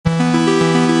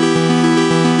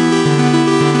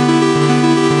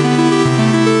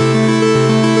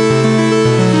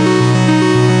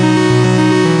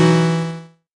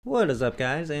What is up,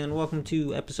 guys, and welcome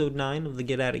to episode 9 of the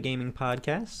Get At It Gaming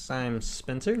podcast. I'm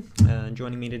Spencer.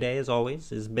 Joining me today, as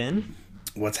always, is Ben.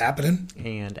 What's happening?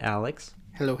 And Alex.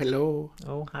 Hello, hello.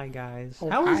 Oh, hi, guys.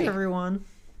 Oh, How is hi. everyone?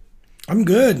 I'm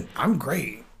good. I'm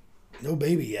great. No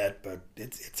baby yet, but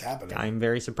it's happening. I'm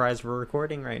very surprised we're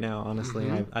recording right now,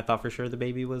 honestly. I thought for sure the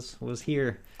baby was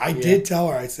here. I did tell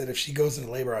her, I said, if she goes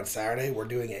into labor on Saturday, we're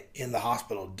doing it in the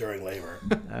hospital during labor.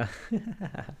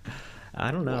 I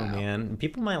don't know, man.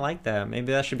 People might like that.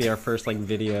 Maybe that should be our first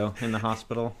video in the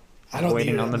hospital. I don't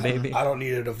waiting need on the baby. I don't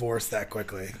need a divorce that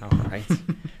quickly. All right.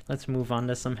 Let's move on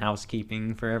to some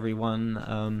housekeeping for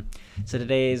everyone. So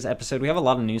today's episode, we have a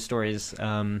lot of news stories.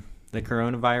 The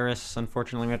coronavirus,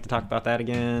 unfortunately, we have to talk about that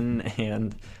again.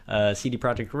 And CD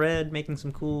Projekt Red making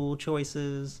some cool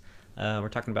choices. We're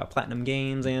talking about Platinum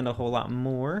Games and a whole lot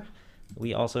more.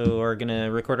 We also are going to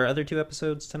record our other 2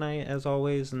 episodes tonight, as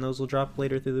always, and those will drop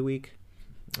later through the week.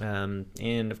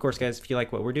 And of course, guys, if you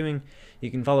like what we're doing,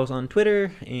 you can follow us on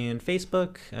Twitter and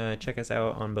Facebook. Check us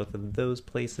out on both of those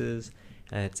places.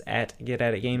 It's at Get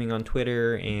At It Gaming on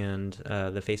Twitter, and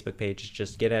the Facebook page is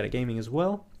just Get At It Gaming as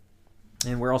well.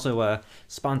 And we're also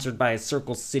sponsored by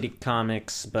Circle City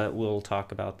Comics, but we'll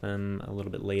talk about them a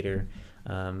little bit later.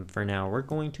 For now, we're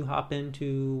going to hop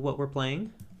into what we're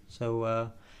playing.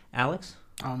 So, Alex?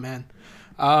 Oh, man.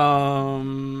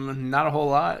 Not a whole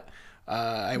lot.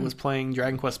 I was playing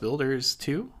Dragon Quest Builders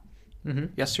 2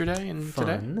 yesterday and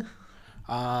today.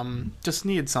 Just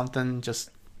needed something just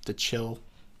to chill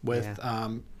with.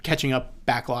 Catching up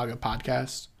backlog of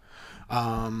podcasts.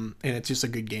 And it's just a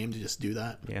good game to just do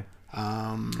that. Yeah.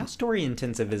 How story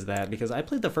intensive is that? Because I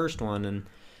played the first one, and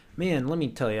man, let me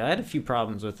tell you, I had a few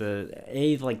problems with it.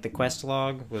 The quest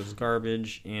log was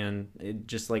garbage, and it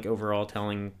just overall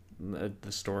telling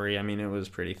the story, I mean, it was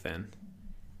pretty thin.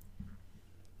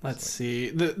 Let's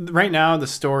see. Right now, the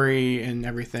story and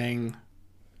everything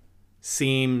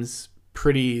seems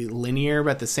pretty linear,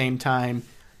 but at the same time,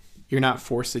 you're not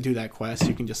forced to do that quest.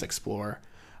 You can just explore.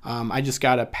 I just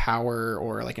got a power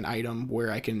or an item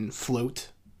where I can float,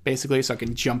 basically, so I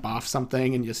can jump off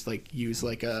something and just use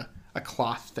a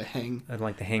cloth to hang.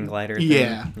 Like the hang glider thing?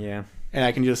 Yeah. Yeah. And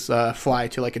I can just fly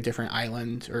to a different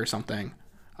island or something.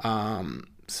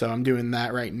 So I'm doing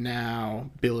that right now,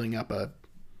 building up a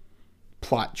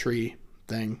plot tree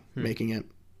thing, making it.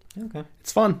 Okay.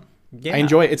 It's fun. Yeah. I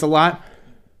enjoy it. It's a lot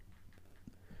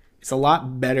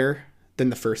better than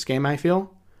the first game, I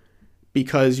feel,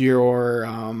 because your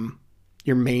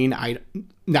main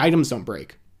the items don't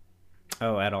break.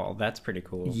 Oh, at all. That's pretty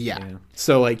cool. Yeah.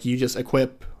 So you just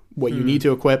equip what you need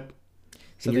to equip.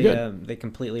 So they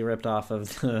completely ripped off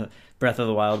of the Breath of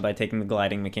the Wild by taking the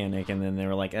gliding mechanic, and then they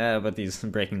were like, but these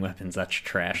breaking weapons, that's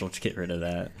trash. Let's get rid of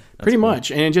that. That's pretty cool. much.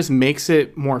 And it just makes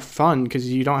it more fun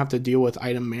because you don't have to deal with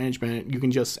item management. You can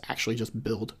just actually just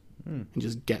build and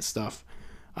just get stuff.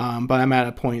 But I'm at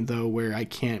a point, though, where I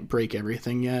can't break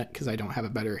everything yet because I don't have a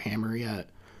better hammer yet.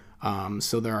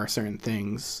 So there are certain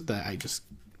things that I just,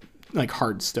 like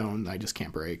hard stone, that I just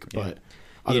can't break. Yeah. But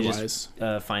otherwise, you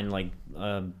just find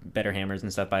better hammers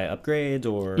and stuff by upgrades,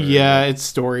 or it's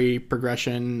story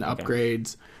progression,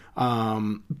 upgrades.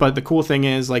 But the cool thing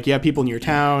is, you have people in your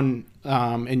town,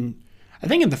 and I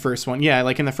think in the first one,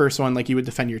 in the first one, you would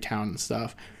defend your town and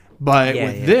stuff. But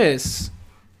this,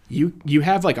 you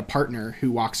have a partner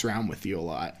who walks around with you a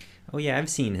lot. Oh yeah, I've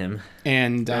seen him.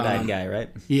 And red-eyed guy, right?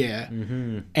 Yeah.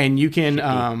 Mm-hmm. And you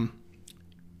can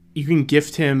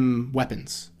gift him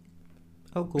weapons.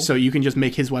 Oh, cool. So you can just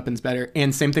make his weapons better.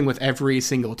 And same thing with every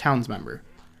single town's member.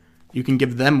 You can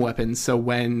give them weapons, so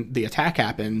when the attack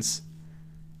happens,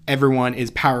 everyone is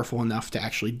powerful enough to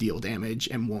actually deal damage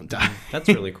and won't die. That's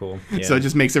really cool. Yeah. So it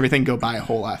just makes everything go by a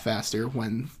whole lot faster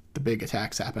when the big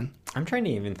attacks happen. I'm trying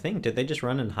to even think. Did they just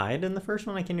run and hide in the first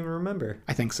one? I can't even remember.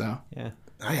 I think so. Yeah.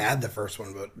 I had the first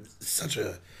one, but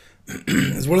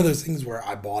it's one of those things where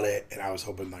I bought it and I was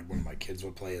hoping one of my kids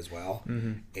would play as well,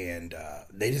 and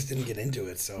they just didn't get into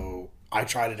it. So I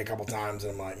tried it a couple times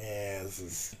and I'm like, this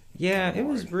is. Yeah, it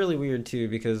was really weird too,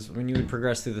 because when you would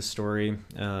progress through the story,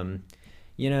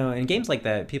 in games like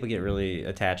that, people get really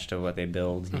attached to what they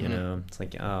build. It's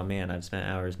like, oh man, I've spent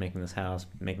hours making this house,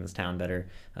 making this town better,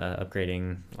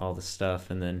 upgrading all this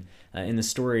stuff, and then in the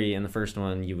story in the first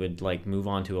one, you would move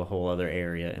on to a whole other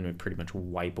area and would pretty much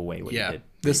wipe away what you did.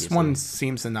 This one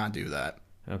seems to not do that.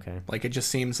 Okay. It just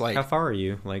seems like. How far are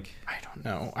you? I don't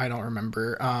know. I don't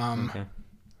remember. Okay.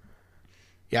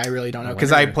 Yeah, I really don't know,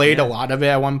 because I played a lot of it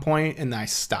at one point and I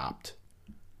stopped.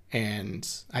 And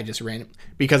I just ran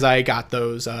because I got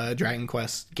those Dragon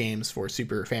Quest games for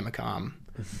Super Famicom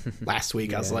last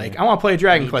week. I was like, I want to play a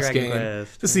Dragon Quest game.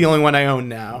 This is the only one I own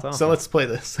now. Awesome. So let's play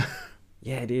this.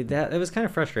 Yeah, dude, that it was kind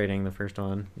of frustrating, the first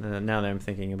one. Now that I'm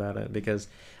thinking about it, because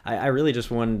I really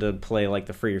just wanted to play like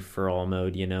the free for all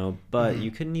mode, but you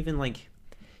couldn't even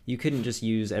you couldn't just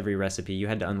use every recipe. You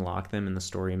had to unlock them in the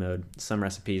story mode. Some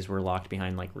recipes were locked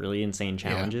behind like really insane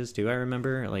challenges too. I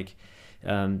remember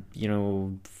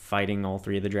fighting all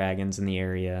 3 of the dragons in the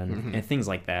area and things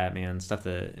like that, man. Stuff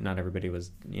that not everybody was,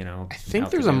 I think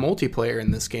there's a multiplayer in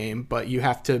this game, but you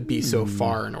have to be so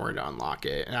far in order to unlock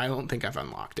it. And I don't think I've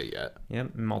unlocked it yet.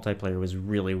 Yep. Multiplayer was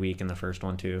really weak in the first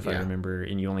one too, if I remember.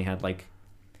 And you only had like,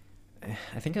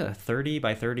 I think a 30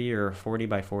 by 30 or 40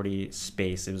 by 40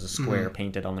 space. It was a square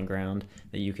painted on the ground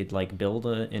that you could like build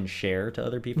and share to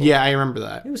other people. Yeah, I remember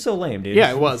that. It was so lame, dude. Yeah,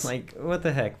 it was. Like, what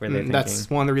the heck were they thinking? That's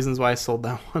one of the reasons why I sold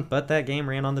that one. But that game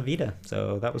ran on the Vita,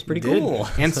 so that was pretty cool.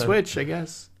 And Switch, I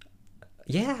guess.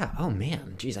 Yeah. Oh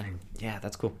man. Jeez. Yeah,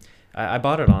 that's cool. I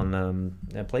bought it on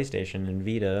PlayStation and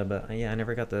Vita, but I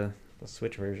never got the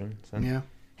Switch version. So. Yeah.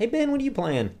 Hey Ben, what are you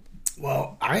playing?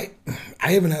 Well, I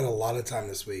haven't had a lot of time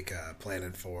this week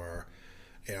planning for,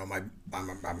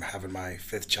 I'm having my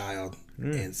 5th child,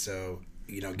 and so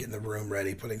getting the room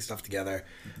ready, putting stuff together.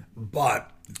 But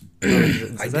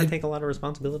Does that take a lot of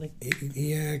responsibility?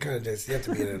 Yeah, it kind of does. You have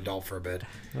to be an adult for a bit.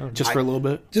 For a little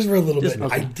bit. Just for a little bit.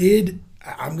 Okay.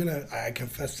 I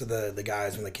confessed to the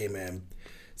guys when they came in.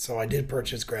 So I did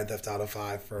purchase Grand Theft Auto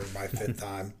 5 for my 5th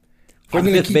time. For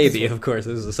the 5th baby, of course.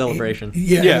 This is a celebration.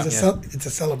 It's a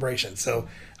celebration. So,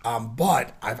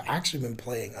 but I've actually been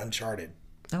playing Uncharted.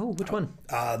 Oh, which one?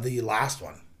 The last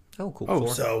one. Oh, cool. 4.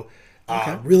 So,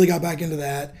 really got back into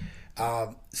that.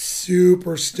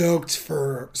 Super stoked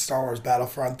for Star Wars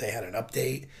Battlefront. They had an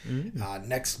update.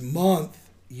 Next month,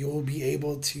 you'll be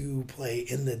able to play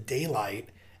in the daylight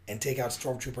and take out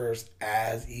stormtroopers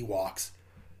as Ewoks.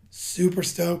 Super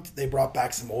stoked. They brought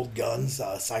back some old guns,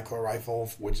 Cycler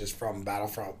rifle, which is from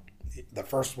Battlefront, the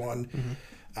first one.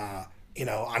 I'm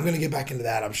going to get back into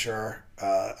that, I'm sure.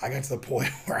 I got to the point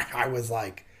where I was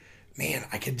like, man,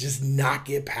 I could just not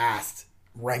get past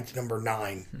ranked number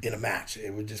 9 in a match.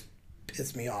 It would just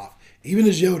piss me off. Even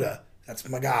as Yoda, that's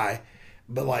my guy.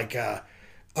 But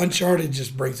Uncharted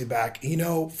just brings me back.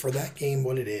 For that game,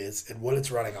 what it is and what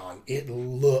it's running on, it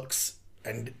looks,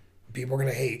 and people are going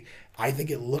to hate, I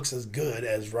think it looks as good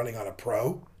as running on a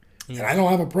Pro. Yeah. And I don't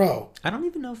have a Pro. I don't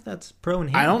even know if that's Pro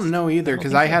enhanced. I don't know either,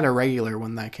 because I had a regular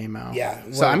when that came out. Yeah.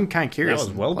 So I'm kind of curious.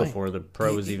 That was before the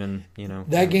Pro was even,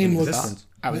 That game looks...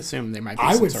 I would assume there might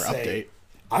be some sort of update.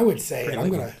 I would say,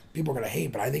 and people are going to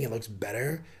hate, but I think it looks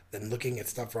better than looking at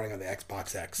stuff running on the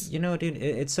Xbox X. Dude,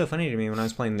 it's so funny to me. When I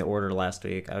was playing The Order last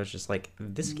week, I was just like,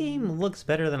 this game looks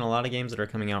better than a lot of games that are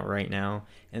coming out right now.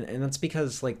 And that's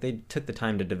because they took the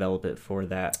time to develop it for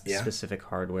that specific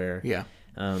hardware. Yeah.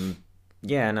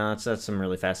 That's some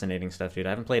really fascinating stuff, dude.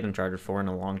 I haven't played Uncharted 4 in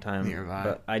a long time.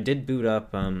 But I did boot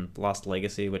up Lost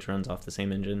Legacy, which runs off the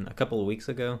same engine, a couple of weeks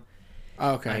ago.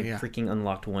 Okay, I freaking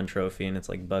unlocked one trophy, and it's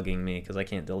bugging me because I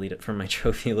can't delete it from my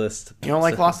trophy list. You don't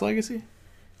like Lost Legacy?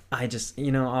 I just,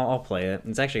 I'll play it.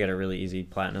 It's actually got a really easy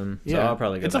platinum, so I'll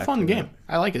probably go back to it. It's a fun game.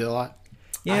 I like it a lot.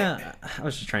 Yeah, I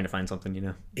was just trying to find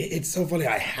something, It's so funny.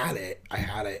 I had it,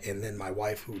 and then my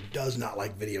wife, who does not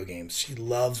like video games, she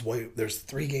loves, there's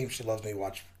 3 games she loves me to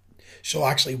watch. She'll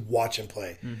actually watch and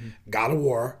play. God of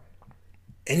War,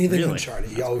 anything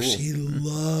Uncharted. Cool. She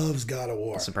loves God of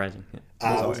War. That's surprising. It's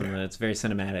awesome. It's very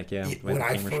cinematic,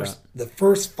 the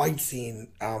first fight scene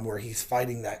where he's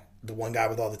fighting the one guy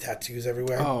with all the tattoos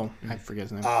everywhere. Oh, I forget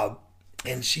his name.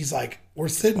 And she's like, we're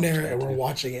sitting there and we're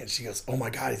watching it. And she goes, oh my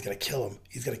God, he's going to kill him.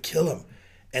 He's going to kill him.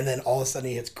 And then all of a sudden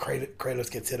he hits Kratos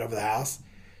gets hit over the house.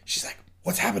 She's like,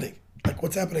 what's happening?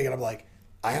 What's happening? And I'm like,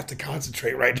 I have to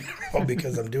concentrate right now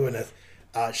because I'm doing this.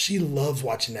 She loves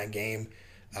watching that game.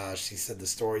 She said the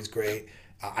story's great.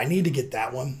 I need to get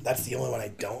that one. That's the only one I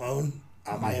don't own.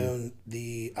 I own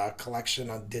the collection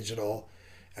on digital,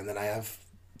 and then I have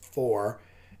 4,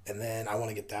 and then I want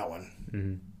to get that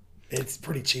one. It's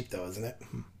pretty cheap though, isn't it?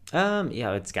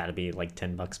 It's got to be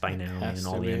 $10 by now, and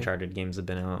all the Uncharted games have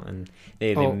been out, and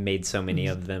they made so many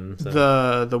of them.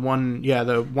 So. The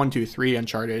 1, 2, 3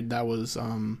 Uncharted, that was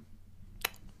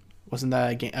wasn't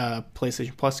that a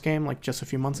PlayStation Plus game just a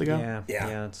few months ago?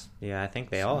 I think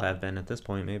they all have been at this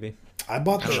point. Maybe I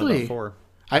bought actually 4.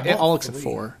 All except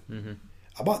 4.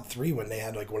 I bought 3 when they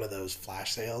had one of those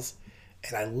flash sales,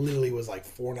 and I literally was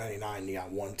 $4.99. You got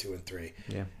 1, 2, and 3.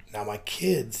 Yeah. Now my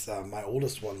kids, my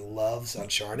oldest one loves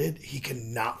Uncharted. He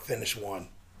cannot finish 1.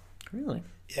 Really?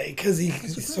 Yeah, because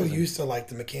he's so used to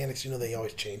the mechanics. They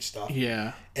always change stuff.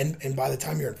 Yeah. And by the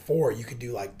time you're in 4, you could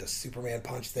do the Superman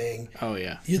punch thing. Oh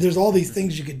yeah. There's all these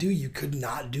things you could do you could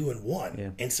not do in 1. Yeah.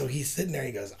 And so he's sitting there.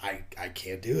 And he goes, I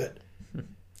can't do it.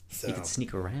 So You can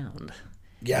sneak around.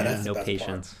 yeah, that's No the best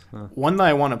patience. Huh. One that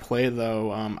I want to play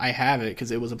though, I have it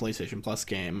because it was a PlayStation Plus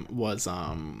game. Was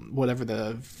whatever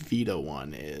the Vita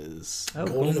one is. Oh,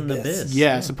 Golden Golden Abyss. Abyss.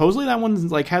 Yeah, supposedly that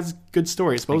one's like has good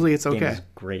story. Supposedly it's Game okay. is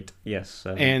great. Yes.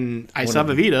 And I one still have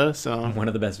of a Vita, so one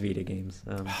of the best Vita games.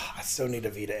 part. I still need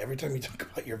a Vita. Every time you talk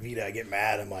about your Vita, I get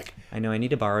mad. I'm like, I know I need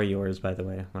to borrow yours, by the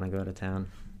way, when I go out of town.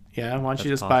 yeah. Why don't you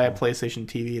That's just buy a possible. PlayStation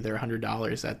TV? They're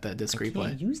 $100 at the disc I replay.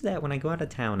 can't use that when I go out of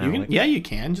town, You can, Alex. yeah, you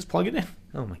can. Just plug it in.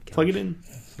 Oh my god. Plug it in.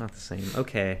 It's not the same.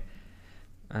 Okay.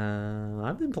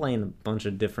 I've been playing a bunch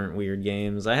of different weird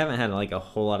games. I haven't had like a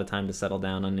whole lot of time to settle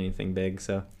down on anything big,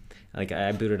 so like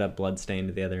I booted up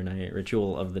Bloodstained the other night.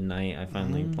 Ritual of the Night. I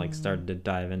finally like started to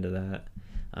dive into that.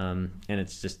 And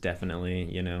it's just definitely,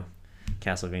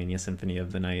 Castlevania Symphony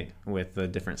of the Night with a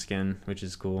different skin, which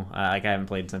is cool. I haven't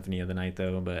played Symphony of the Night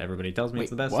though, but everybody tells me it's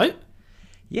the best. What?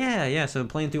 Yeah. So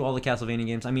playing through all the Castlevania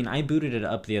games. I mean, I booted it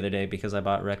up the other day because I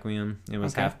bought Requiem. It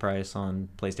was Okay. half price on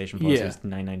PlayStation Plus. Yeah. It was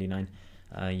 $9.99.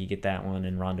 You get that one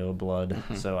and Rondo of Blood.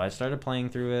 So I started playing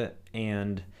through it,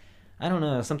 and I don't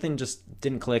know, something just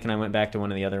didn't click, and I went back to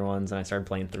one of the other ones, and I started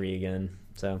playing 3 again.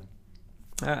 So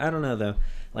I don't know though.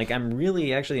 Like I'm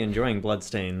really actually enjoying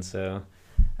Bloodstained. So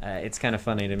it's kind of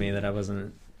funny to me that I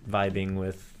wasn't vibing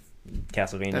with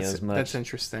Castlevania as much. That's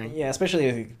interesting. Yeah,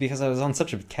 especially because I was on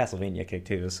such a Castlevania kick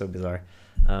too. It was so bizarre.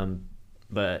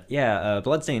 But yeah,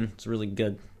 Bloodstained is really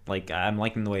good. Like I'm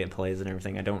liking the way it plays and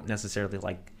everything. I don't necessarily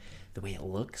like the way it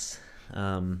looks.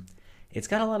 It's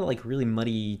got a lot of like really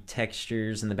muddy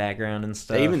textures in the background and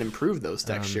stuff. They even improved those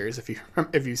textures. If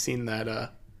you've seen that,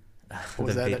 what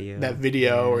was the that video. that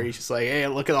video Yeah. where he's just like, hey,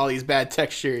 look at all these bad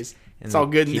textures. And It's all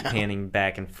they good keep now. panning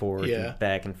back and forth Yeah. and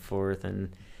back and forth,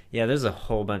 and yeah, there's a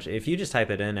whole bunch. If you just type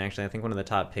it in, actually, I think one of the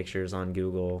top pictures on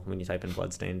Google when you type in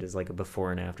Bloodstained is like a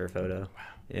before and after photo. Wow.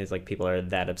 It's like people are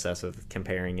that obsessed with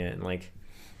comparing it, and like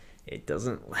it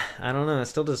doesn't. I don't know. It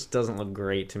still just doesn't look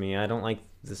great to me. I don't like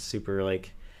the super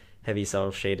like heavy cell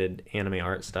shaded anime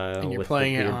art style. And you're with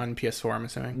playing the it weird, on PS4, I'm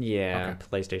assuming. yeah, Okay.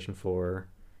 PlayStation 4.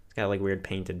 It's got like weird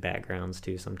painted backgrounds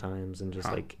too sometimes, and just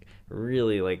Huh. like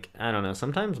really like I don't know.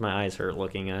 Sometimes my eyes hurt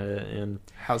looking at it, and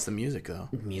How's the music though?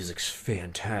 music's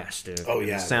fantastic. Oh, And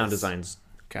yeah, the sound it is. design's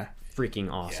Okay.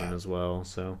 freaking awesome Yeah. as well.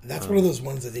 So that's one of those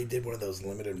ones that they did one of those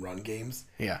limited run games.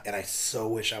 Yeah. And I so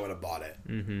wish I would have bought it.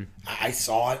 Mm-hmm. I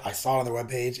saw it. I saw it on their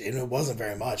webpage, and it wasn't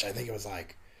very much. I think it was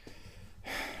like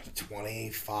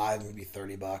 25, maybe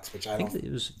 $30, which I I think don't.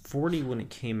 it was 40 when it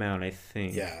came out. I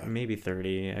think. Yeah. Maybe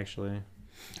 30 actually.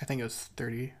 I think it was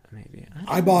 30. Maybe.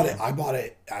 I bought it. When I bought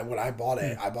it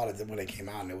when it came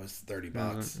out, and it was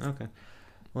 $30. Okay.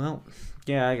 Well,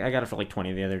 yeah, I got it for like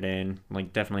 20 the other day, and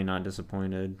like definitely not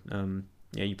disappointed.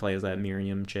 Yeah, you play as that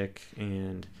Miriam chick,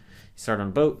 and you start on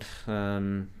a boat,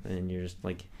 and you're just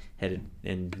like headed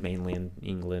in mainland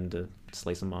England to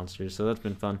slay some monsters. So that's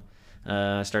been fun.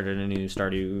 I started a new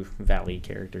Stardew Valley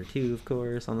character too, of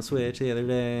course, on the Switch the other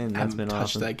day, and I that's haven't been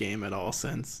touched awesome. that game at all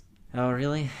since. Oh,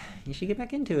 really? You should get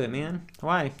back into it, man.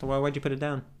 Why? Why'd you put it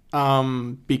down?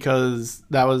 Because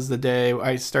that was the day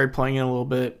I started playing it a little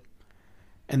bit,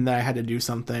 and then I had to do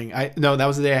something. That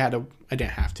was the day I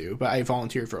didn't have to, but I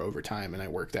volunteered for overtime and I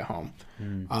worked at home.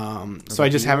 So I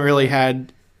just haven't really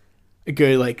had a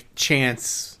good like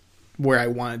chance where I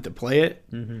wanted to play it.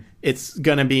 Mm-hmm. It's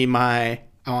gonna be I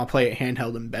want to play it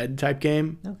handheld in bed type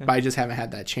game, Okay. but I just haven't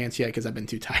had that chance yet because I've been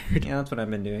too tired. Yeah, that's what I've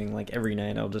been doing. Like every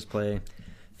night, I'll just play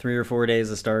 3 or 4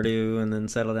 days of Stardew and then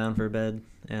settle down for bed.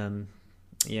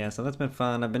 Yeah, so that's been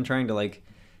fun. I've been trying to like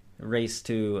race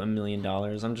to $1 million.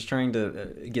 I'm just trying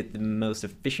to get the most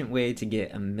efficient way to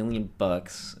get $1 million,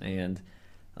 and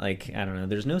like I don't know.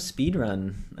 There's no speed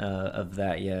run of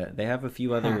that yet. They have a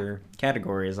few other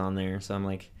categories on there, so I'm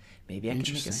like, maybe I can make a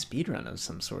Interesting. speed run of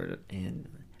some sort, and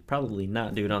probably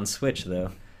not do it on Switch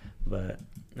though. But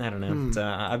I don't know. So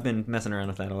I've been messing around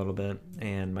with that a little bit,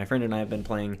 and my friend and I have been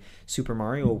playing Super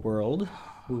Mario World.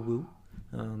 Woo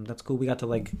woo. That's cool. We got to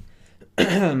like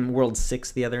World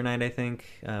 6 the other night, I think.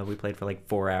 We played for like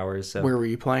 4 hours. So Where were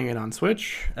you playing it on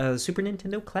Switch? Super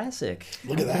Nintendo Classic.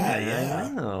 Look at that, yeah. I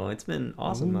know. It's been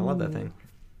awesome. I love that thing.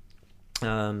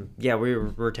 Yeah,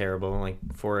 we're terrible. Like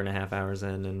 4.5 hours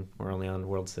in, and we're only on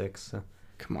World 6. So.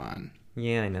 Come on,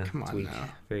 Yeah, I know. Come It's on weak. now.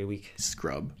 Very weak.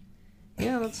 scrub.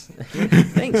 Yeah, that's.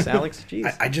 Thanks, Alex.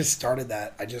 Jeez. I just started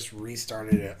that. I just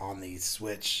restarted it on the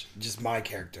Switch. Just my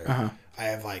character. Uh-huh. I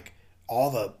have like all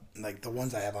the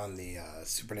ones I have on the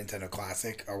Super Nintendo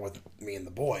Classic are with me and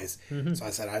the boys. So I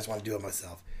said I just want to do it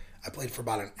myself. I played for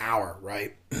about an hour,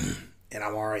 right? And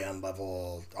I'm already on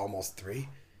level almost 3.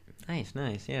 Nice.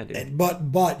 Yeah, dude. And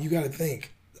but you got to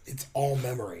think it's all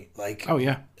memory. Like, Oh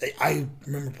yeah, I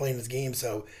remember playing this game,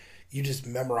 so you just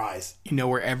memorize you know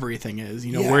where everything is.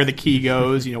 You know Yeah. where the key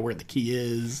goes. You know where the key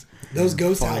is. those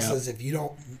ghost Fly houses. If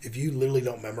you literally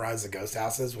don't memorize the ghost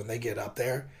houses, when they get up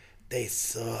there, they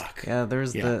suck. Yeah,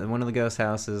 there's Yeah. the one of the ghost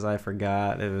houses I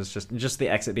forgot. It was just the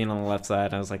exit being on the left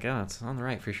side. I was like, oh, it's on the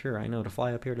right for sure. I know to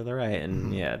fly up here to the right,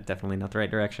 and yeah, definitely not the right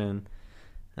direction.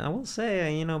 And I will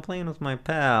say, playing with my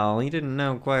pal, he didn't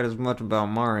know quite as much about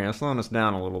Mario, slowing us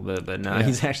down a little bit. But no, Yeah.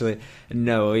 he's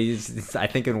I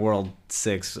think in World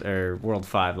 6 or World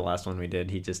 5, the last one we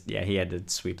did, he had to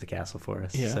sweep the castle for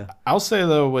us. Yeah, so. I'll say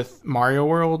though with Mario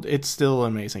World, it's still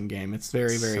an amazing game. It's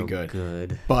very very So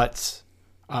good. But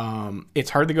it's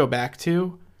hard to go back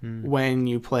to Hmm. when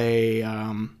you play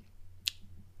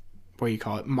what do you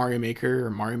call it, Mario Maker or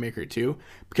Mario Maker 2,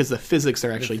 because the physics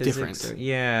are actually different.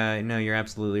 Yeah, no, you're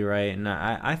absolutely right. And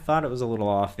I thought it was a little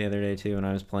off the other day too when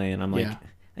I was playing. I'm like, Yeah.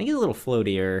 I think he's a little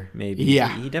floatier, maybe. Yeah.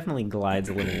 He definitely glides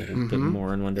a little bit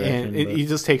more in one direction. And it but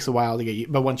just takes a while to get you,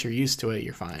 but once you're used to it,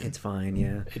 you're fine. it's fine,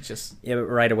 yeah. It just Yeah, but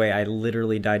right away, I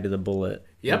literally died to the bullet.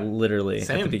 Yep. Literally at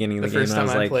the beginning of the, game. first time I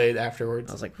was I like, played afterwards.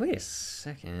 I was like, wait a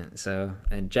second. So,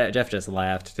 and Jeff just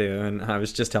laughed too, and I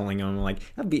was just telling him, like,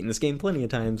 I've beaten this game plenty of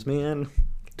times, man.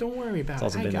 Don't worry about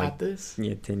also it. I been, got like, this.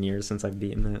 Yeah, 10 years since I've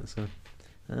beaten it.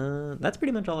 So, that's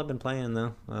pretty much all I've been playing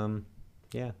though.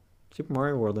 Yeah, Super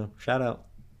Mario World though. Shout out,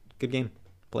 good game.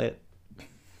 Play it.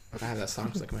 I have that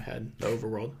song stuck in my head. The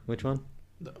Overworld. Which one?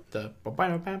 The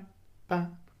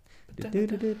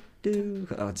Do-do-do-do-do.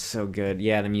 Oh, it's so good.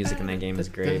 Yeah, the music in that game is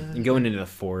great. You going into the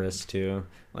forest too,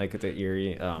 like the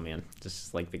eerie. Oh man,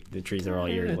 just like the trees are all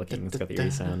eerie looking. It's got the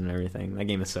eerie sound and everything. That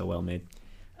game is so well made.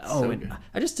 Oh, So and good.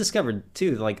 I just discovered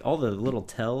too, like all the little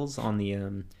tells on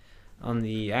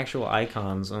the actual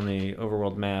icons on the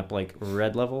overworld map, like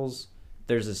red levels.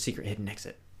 There's a secret hidden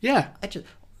exit. Yeah.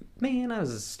 Man, I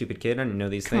was a stupid kid. I didn't know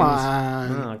these Come things.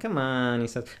 on. Oh, come on. He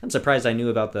said, I'm surprised I knew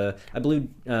about I blew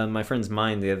my friend's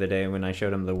mind the other day when I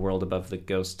showed him the world above the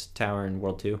ghost tower in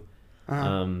World 2.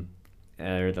 Uh-huh.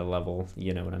 Or the level,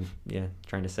 you know what I'm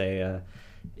trying to say.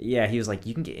 Yeah, he was like,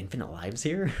 you can get infinite lives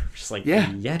here? Just like,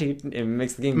 Yeah. yeah, dude. It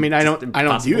makes the game I mean, I don't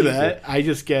impossible do to that. I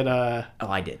just get Oh,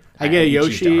 I did. I get a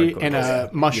achieved Yoshi hardcore. and a Yeah,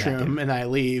 mushroom, and I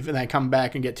leave, and I come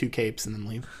back and get 2 capes and then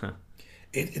leave.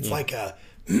 It's like a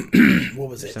what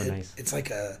was it? so nice. It's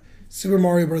like a Super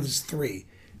Mario Brothers 3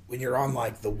 when you're on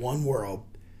like the one world.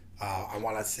 I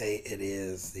want to say it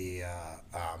is the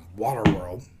water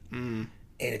world. And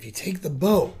if you take the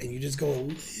boat and you just go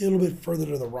a little bit further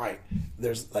to the right,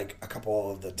 there's like a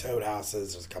couple of the Toad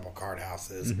houses. There's a couple card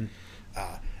houses.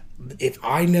 If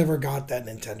I never got that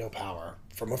Nintendo Power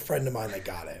from a friend of mine that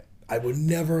got it, I would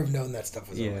never have known that stuff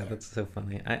was over Yeah, there. that's so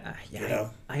funny. You know?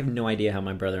 I have no idea how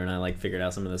my brother and I like figured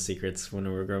out some of the secrets when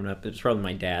we were growing up. It was probably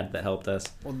my dad that helped us.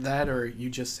 Well, that or you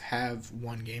just have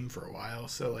one game for a while,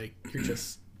 so like you're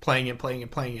just playing it,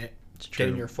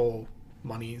 getting your full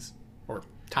monies or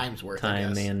time's worth. I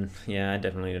Time, guess. man. Yeah, I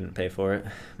definitely didn't pay for it.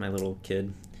 My little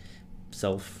kid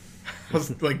self.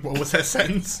 Like, what was that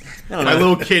sentence? I don't My know.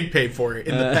 little kid paid for it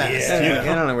in the past. yeah. You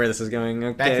know? I don't know where this is going. to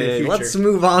the Okay, future. let's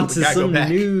move on to We gotta go some back.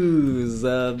 news.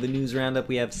 The news roundup.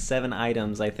 We have 7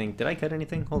 items, I think. Did I cut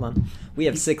anything? Hold on. We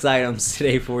have 6 items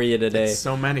today for you today. That's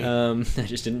so many. I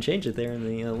just didn't change it there in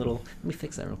the little. Let me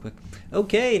fix that real quick.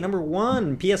 Okay, number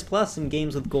 1, PS Plus and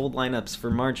games with gold lineups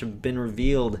for March have been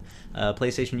revealed.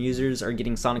 PlayStation users are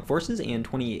getting Sonic Forces and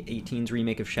 2018's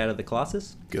remake of Shadow of the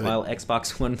Colossus, Good. while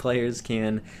Xbox One players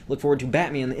can look forward to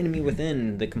Batman: The Enemy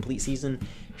Within, the complete season,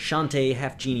 Shantae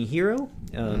Half Genie Hero.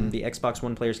 The Xbox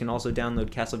One players can also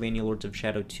download Castlevania Lords of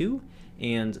Shadow 2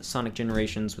 and Sonic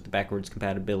Generations with the backwards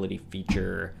compatibility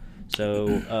feature.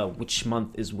 So, which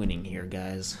month is winning here,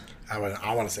 guys? I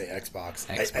want to say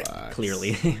Xbox.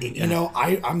 Clearly. You know,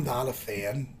 I'm not a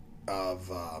fan of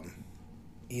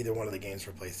either one of the games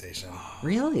for PlayStation.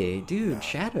 Really? Dude,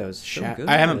 Shadows. So good.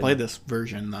 I haven't played this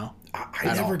version though. I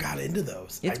At never all. got into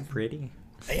those. It's pretty.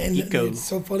 And Eco. it's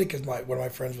so funny because one of my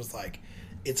friends was like,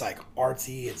 it's like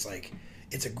artsy. It's like,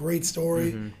 it's a great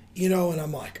story, you know. And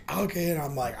I'm like, okay. And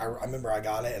I'm like, I remember I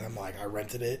got it, and I'm like, I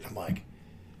rented it. I'm like,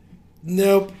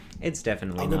 nope. It's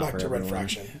definitely I'll go not back for to Red everyone.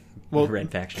 Faction. Well-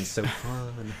 Red Faction's so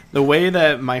fun. The way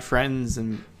that my friends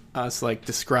and us like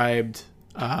described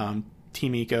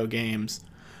Team Eco games,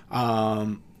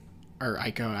 or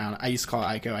Ico, I used to call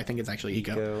it Ico. I think it's actually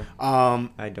Eco.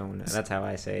 I don't know. That's how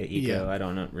I say it. Eco. Yeah. I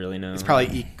don't really know. It's probably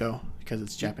Eco because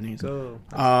it's Japanese. Eco.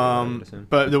 That's what I would assume.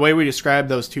 But the way we describe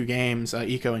those 2 games,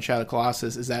 Eco and Shadow of the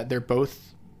Colossus, is that they're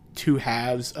both 2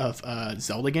 halves of a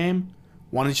Zelda game.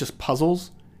 One is just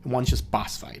puzzles, and one's just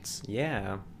boss fights.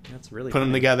 Yeah, that's really Put them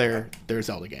funny. together, they're a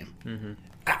Zelda game.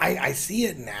 I I see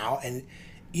it now, and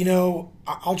you know,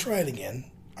 I'll try it again.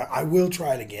 I will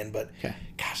try it again, but Okay.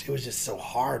 gosh, it was just so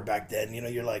hard back then. You know,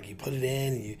 you're like, you put it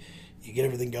in, and you get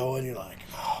everything going. You're like,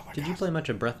 oh my god. Did you play much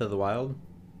of Breath of the Wild?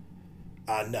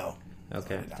 No.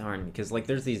 Okay, Sorry, no. darn. Because like,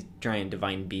 there's these giant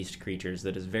divine beast creatures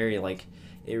that is very like.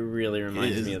 It really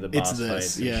reminds me of the boss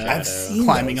fights. in yeah. Shadow. I've seen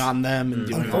Climbing those. on them and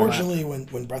doing all that. Unfortunately,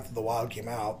 when Breath of the Wild came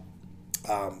out,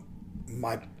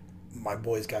 my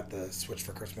boys got the Switch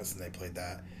for Christmas and they played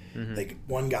that.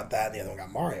 One got that and the other one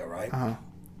got Mario, right? Uh-huh.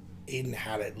 Aiden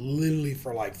had it literally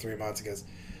for like 3 months. He goes,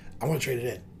 I want to trade it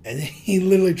in. And he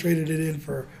literally traded it in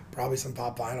for probably some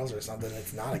Pop Finals or something.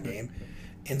 It's not a game.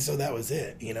 And so that was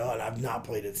it, you know, and I've not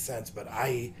played it since. But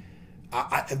I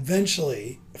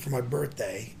eventually, for my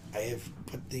birthday, I have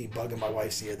put the bug in my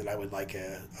wife's ear that I would like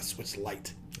a Switch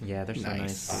Lite. Yeah, they're so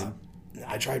Nice. nice. dude.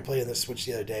 I tried playing the Switch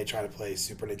the other day, tried to play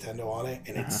Super Nintendo on it,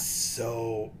 and it's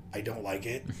so, I don't like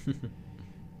it.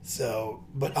 So,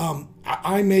 but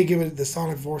I may give it the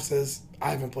Sonic Forces. I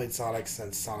haven't played Sonic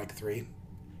since Sonic 3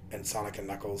 and Sonic and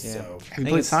Knuckles, Yeah. so Have you think played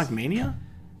it's- Sonic Mania?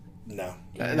 no.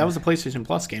 That was a PlayStation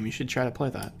Plus game. You should try to play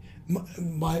that.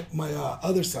 My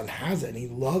other son has it and he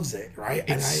loves it, right?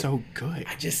 And It's so good.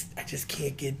 I just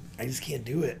can't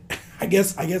do it. I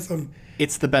guess I'm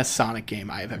It's the best Sonic game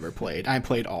I've ever played. I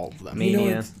played all of them. You know,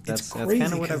 Mania. it's that's crazy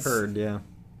kind of what I've 'cause- heard. Yeah.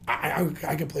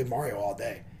 I could play Mario all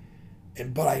day,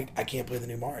 but I can't play the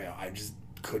new Mario. I just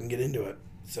couldn't get into it.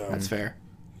 So That's fair.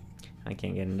 I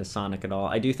can't get into Sonic at all.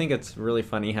 I do think it's really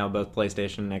funny how both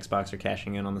PlayStation and Xbox are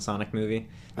cashing in on the Sonic movie. This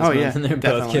Oh, yeah, month, and they're both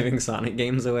definitely. giving Sonic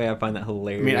games away. I find that I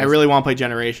hilarious. mean, I really want to play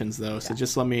Generations, though, so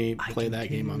just let me I play can that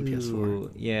game on PS4.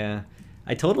 too. Yeah.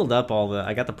 I totaled up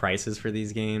I got the prices for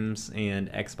these games,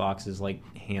 and Xbox is like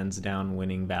hands down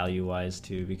winning value wise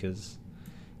too, because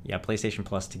yeah, PlayStation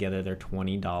Plus together they're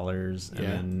 $20, and Yeah.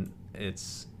 then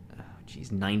it's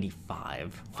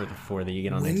 $95 for the 4 that you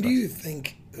get on when Xbox. do you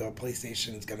think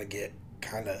PlayStation's gonna get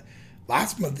kind of?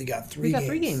 Last month they got three. We got games.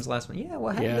 3 games last month. Yeah,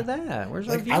 what happened Yeah. to that? Where's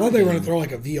Like our I thought they were gonna game? throw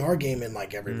like a VR game in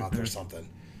like every month or something.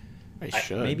 I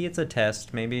should. Maybe it's a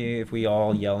test. Maybe if we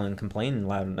all yell and complain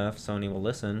loud enough, Sony will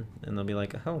listen, and they'll be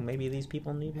like, "Oh, maybe these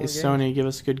people need more Hey, games." Sony, give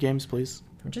us good games, please.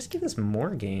 Just give us more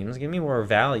games. Give me more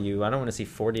value. I don't want to see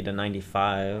 40 to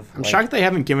 95. I'm Like, shocked they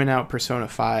haven't given out Persona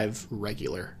 5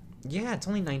 regular. Yeah, it's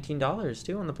only $19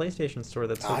 too on the PlayStation Store.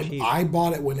 That's so cheap. I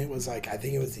bought it when it was like I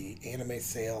think it was the anime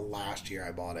sale last year.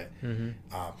 I bought it. Mm-hmm.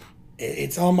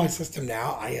 It's on my system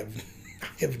now. I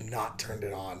have not turned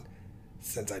it on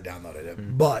since I downloaded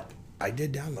it, but I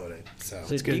did download it. So,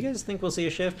 So do good. you guys think we'll see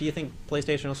a shift? Do you think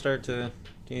PlayStation will start to?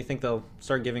 Do you think they'll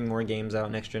start giving more games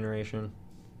out next generation?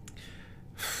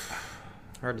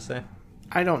 Hard to say.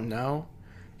 I don't know.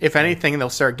 If anything, they'll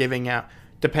start giving out,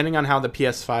 depending on how the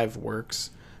PS5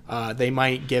 works, they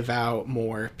might give out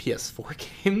more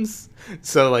PS4 games.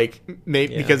 So, like,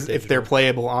 maybe Yeah, because if they're digital.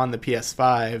 playable on the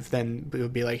PS5, then it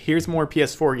would be like, here's more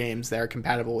PS4 games that are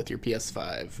compatible with your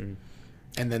PS5.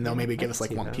 And then they'll maybe I give can us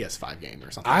like see one that. PS5 game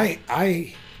or something.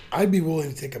 I'd be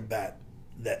willing to take a bet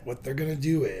that what they're gonna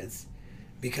do is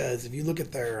because if you look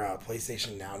at their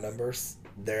PlayStation Now numbers,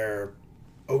 they're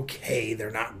okay.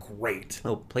 They're not great.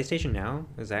 Oh, PlayStation Now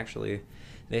is actually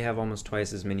they have almost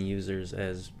twice as many users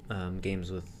as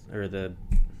games with or the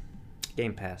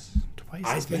Game Pass. Twice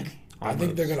I as think many. I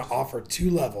think they're Almost. gonna offer 2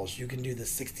 levels. You can do the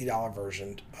 $60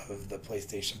 version of the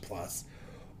PlayStation Plus,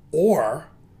 or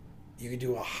you can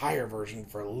do a higher version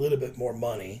for a little bit more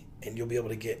money, and you'll be able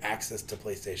to get access to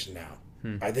PlayStation Now.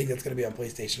 I think that's going to be on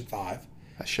PlayStation 5.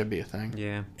 That should be a thing.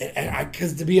 Yeah. And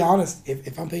because to be honest,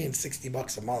 if I'm paying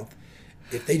 $60 a month,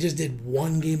 if they just did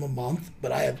one game a month,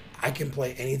 but I can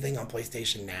play anything on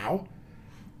PlayStation Now,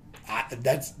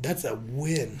 that's a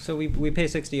win. So we pay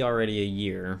 $60 already a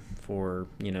year for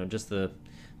just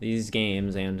these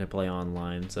games and to play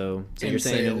online. So you're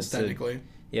saying it's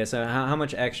yeah. So how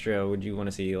much extra would you want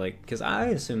to see? Like, because I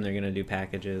assume they're gonna do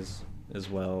packages as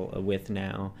well with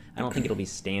Now. I don't think it'll be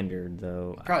standard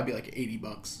though. Probably be like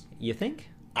 $80. You think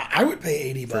I would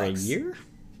pay $80 for a year?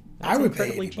 I would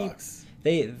pay incredibly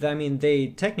 $80. They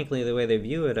technically the way they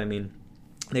view it, I mean,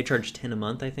 they charge $10 a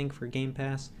month, I think, for Game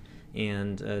Pass,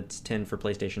 and it's $10 for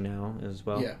PlayStation Now as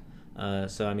well. Yeah.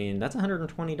 So I mean, that's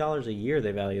 $120 a year.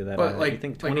 They value that. But at. like, you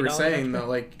think like we were $20 saying extra? though,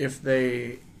 like if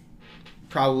they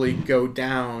probably go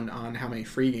down on how many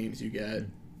free games you get,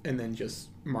 and then just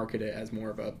market it as more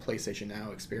of a PlayStation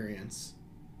Now experience,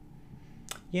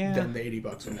 Yeah. then the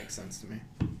 $80 would make sense to me.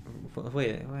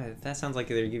 Wait, that sounds like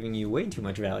they're giving you way too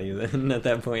much value then at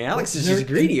that point. Alex is They're- just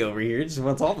greedy over here. Just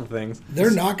wants all the things. They're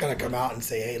not going to come out and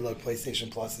say, "Hey, look, PlayStation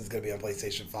Plus is going to be on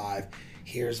PlayStation 5.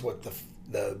 Here's what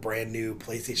the brand new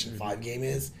PlayStation 5 game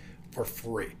is." for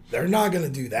free. They're not going to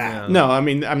do that. No, I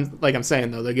mean, I'm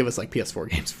saying though, they'll give us like PS4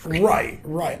 games for free.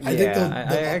 Right. I think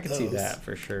I could see that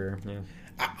for sure. Yeah.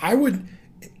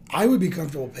 I would be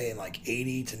comfortable paying like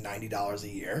 $80 to $90 a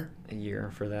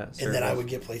year For that service. And then I would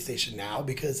get PlayStation Now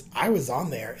because I was on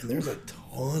there and there's a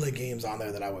ton of games on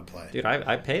there that I would play. Dude,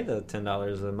 I pay the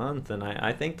 $10 a month, and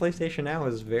I think PlayStation Now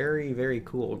is very, very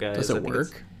cool, guys. Does it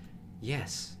work?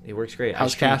 Yes, it works great.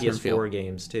 How's I stream Catherine PS4 feel?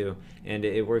 games too, and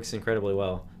it works incredibly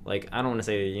well. Like, I don't want to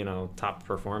say, top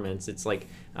performance. It's like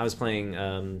I was playing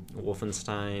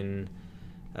Wolfenstein,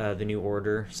 The New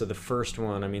Order. So the first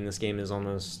one, I mean, this game is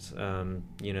almost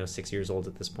 6 years old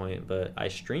at this point, but I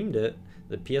streamed it,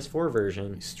 the PS4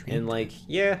 version, and like,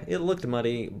 yeah, it looked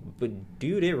muddy, but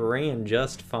dude, it ran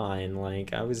just fine.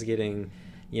 Like, I was getting,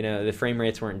 the frame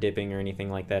rates weren't dipping or anything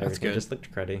like that. That's Everything good. just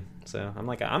looked cruddy. So I'm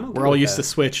like, I'm okay. We're all with used that. to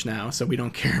Switch now, so we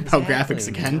don't care about graphics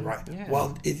Exactly. again. Right. Yeah.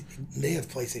 Well, they have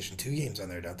PlayStation 2 games on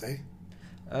there, don't they?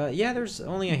 Yeah, there's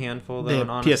only a handful though. They and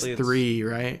have honestly, PS3,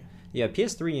 right? Yeah,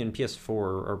 PS3 and PS4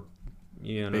 are,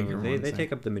 Bigger they ones,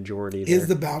 take up the majority. Is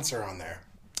there. the bouncer on there?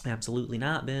 Absolutely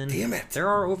not, Ben. Damn it. There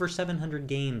are over 700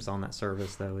 games on that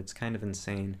service, though. It's kind of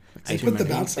insane. They too put the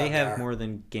many. bouncer They on have there. more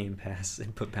than Game Pass. They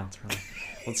put Bouncer on.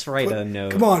 Let's write a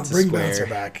note. Come on, to bring Square. bouncer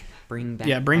back. Bring back.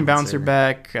 Yeah, bring Bouncer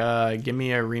back. Give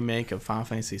me a remake of Final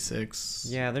Fantasy VI.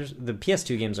 Yeah, the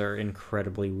PS2 games are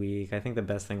incredibly weak. I think the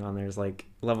best thing on there is like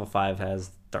Level 5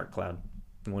 has Dark Cloud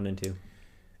 1 and 2.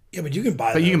 Yeah, but you can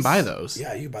buy But those. you can buy those.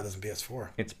 Yeah, you can buy those on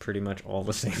PS4. It's pretty much all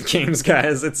the same games,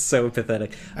 guys. It's so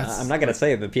pathetic. I'm not gonna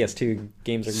say the PS2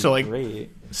 games are So, like,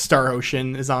 great. Star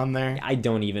Ocean is on there. I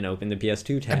don't even open the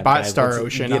PS2 tab. I bought guys. Star Let's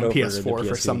Ocean get on over the PS4 for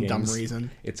PS2 some dumb games.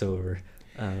 reason. It's over.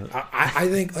 I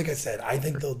think, like I said, I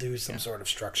think they'll do some sort of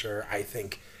structure. I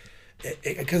think,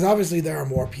 because obviously there are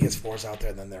more PS4s out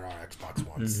there than there are Xbox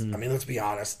Ones. I mean, let's be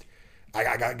honest.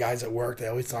 I got guys at work, they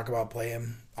always talk about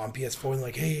playing on PS4 and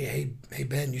like, hey,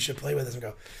 Ben, you should play with us. And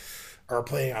go, or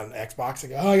playing on Xbox. I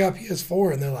go, I got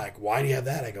PS4. And they're like, why do you have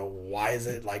that? I go, why is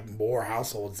it like more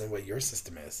households than what your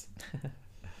system is?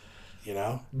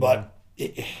 But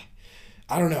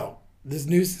I don't know. This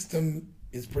new system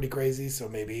is pretty crazy, so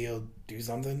maybe he'll do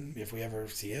something if we ever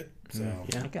see it. So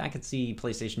Yeah, I could see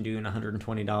PlayStation doing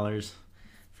 $120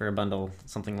 for a bundle,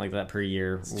 something like that per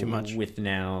year. It's too much. With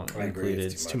Now I agree,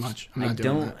 included. it's Too much. I'm I not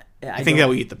doing don't. that. I think that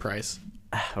will eat the price.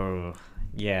 Oh,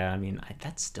 yeah. I mean,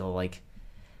 that's still like.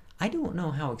 I don't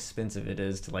know how expensive it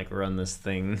is to like run this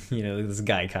thing, this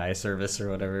Gaikai service or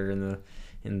whatever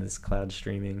in this cloud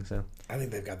streaming. So I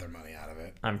think they've got their money out of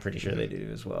it. I'm pretty sure they do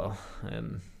as well.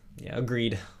 Yeah,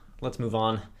 agreed. Let's move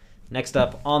on. Next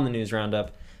up on the news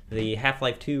roundup, the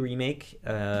Half-Life 2 remake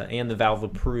and the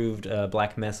Valve-approved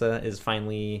Black Mesa is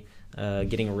finally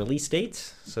getting a release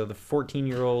date. So the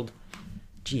 14-year-old,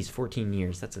 14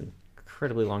 years. That's an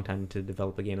incredibly long time to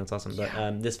develop a game. That's awesome.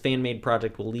 But this fan-made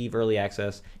project will leave early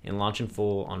access and launch in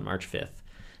full on March 5th.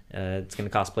 It's going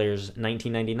to cost players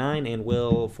 $19.99 and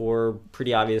will, for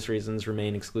pretty obvious reasons,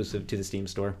 remain exclusive to the Steam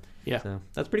store. Yeah. So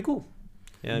that's pretty cool.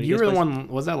 Yeah, You guys were the play- one,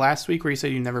 was that last week where you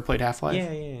said you never played Half-Life?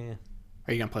 Yeah.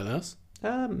 Are you going to play this?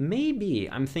 Maybe.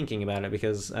 I'm thinking about it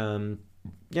because, I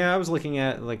was looking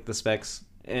at like the specs,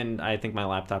 and I think my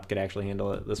laptop could actually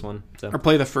handle this one. So Or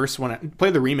play the first one,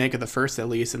 play the remake of the first at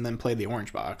least, and then play the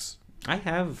orange box. I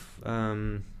have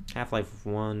Half-Life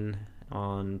 1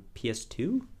 on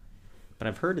PS2, but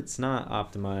I've heard it's not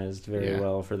optimized very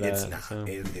well for that. It's not. So.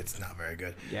 It's not very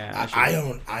good. Yeah, I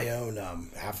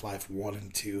own Half-Life 1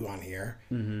 and 2 on here,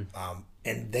 and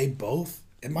they both.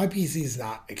 And my PC is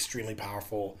not extremely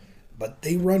powerful, but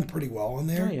they run pretty well on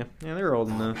there. Oh, yeah, they're old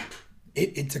enough.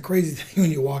 It's a crazy thing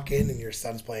when you walk in and your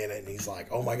son's playing it, and he's like,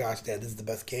 "Oh my gosh, Dad, this is the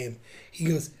best game." He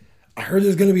goes, "I heard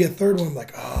there's going to be a third one." I'm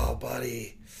like, "Oh,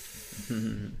 buddy."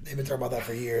 They've been talking about that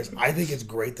for years. I think it's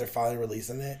great they're finally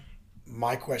releasing it.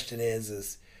 My question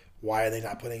is why are they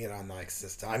not putting it on like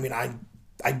system? I mean,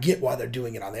 I get why they're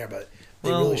doing it on there, but they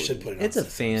really should put it on It's a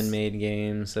systems. fan-made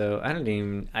game, so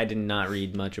I did not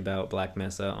read much about Black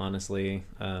Mesa, honestly.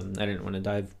 I didn't want to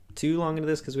dive too long into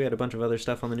this because we had a bunch of other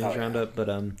stuff on the news roundup, but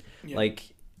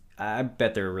I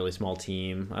bet they're a really small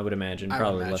team. I would imagine I would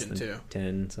probably imagine less than too.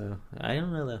 10, so I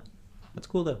don't know though. That's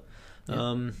cool though.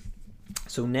 Yeah.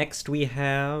 So next we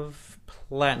have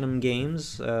Platinum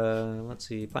Games. Let's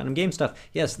see, Platinum Game stuff.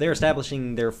 Yes, they're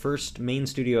establishing their first main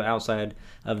studio outside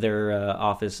of their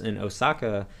office in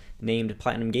Osaka, named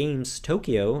Platinum Games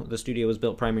Tokyo. The studio was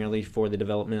built primarily for the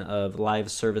development of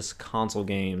live service console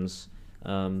games,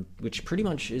 which pretty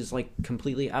much is like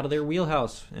completely out of their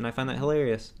wheelhouse, and I find that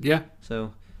hilarious. Yeah.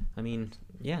 So, I mean,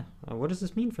 yeah, what does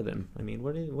this mean for them? I mean,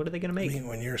 what are they going to I make? mean,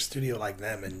 when you're a studio like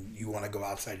them and you want to go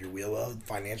outside your wheel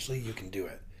financially, you can do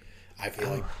it. I feel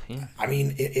like. yeah. I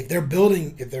mean, if they're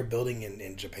building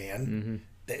in Japan,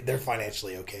 they're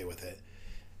financially okay with it.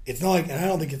 It's not like, and I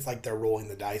don't think it's like they're rolling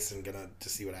the dice and gonna to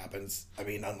see what happens. I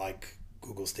mean, unlike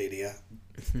Google Stadia,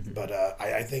 but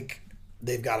I think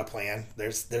they've got a plan.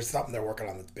 There's something they're working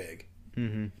on that's big.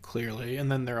 Clearly,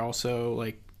 and then they're also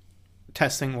like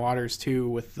testing waters too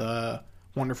with the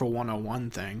Wonderful 101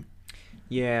 thing.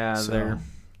 Yeah, So-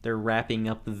 they're wrapping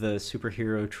up the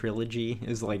superhero trilogy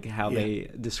is like how they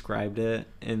described it,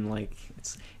 and like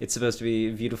it's supposed to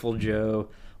be Beautiful Joe,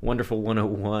 Wonderful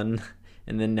 101,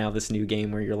 and then now this new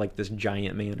game where you're like this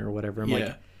giant man or whatever. I'm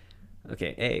like,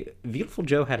 okay, hey, Beautiful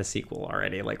Joe had a sequel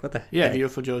already. Like, what the Yeah, heck?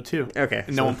 Beautiful Joe 2. Okay,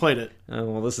 And no one played it. Oh,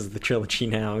 well, this is the trilogy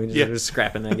now. We're Yeah. just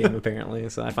scrapping that game apparently,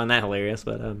 so I find that hilarious.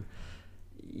 But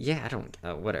yeah, I don't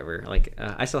whatever. Like,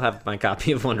 I still have my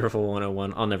copy of Wonderful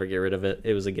 101. I'll never get rid of it.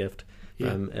 It was a gift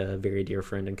from a very dear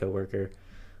friend and coworker.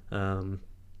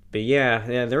 But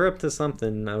yeah, they're up to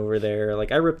something over there.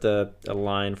 Like, I ripped a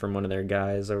line from one of their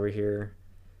guys over here.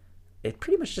 It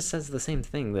pretty much just says the same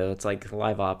thing, though. It's like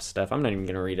live ops stuff. I'm not even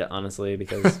gonna read it, honestly,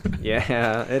 because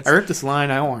yeah, it's I ripped this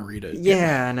line. I don't want to read it.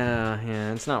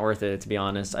 yeah, it's not worth it, to be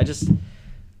honest.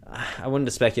 I wanted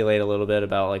to speculate a little bit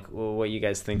about like what you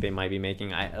guys think they might be making.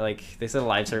 They said a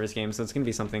live service game, so it's gonna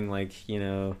be something like,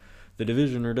 The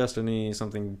Division or Destiny,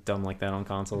 something dumb like that on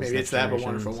consoles. Maybe it's next that, but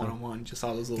generation, Wonderful so. 101. Just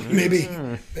all those little. Maybe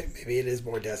it is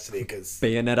more Destiny because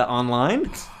Bayonetta Online?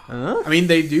 Huh? I mean,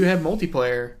 they do have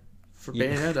multiplayer for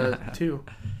Yeah. Bayonetta too.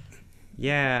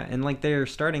 Yeah, and like they're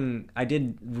starting. I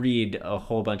did read a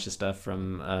whole bunch of stuff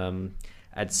from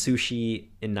Atsushi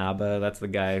Inaba. That's the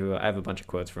guy who I have a bunch of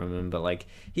quotes from him, but like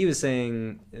he was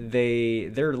saying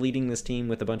they're leading this team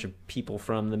with a bunch of people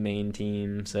from the main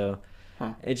team. So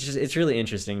it's really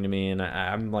interesting to me, and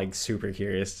I'm like super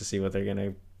curious to see what they're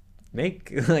gonna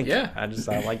make. Like, Yeah. I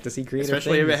like to see creative,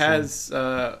 Especially if it things.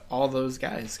 has all those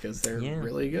guys because they're Yeah.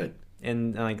 really good.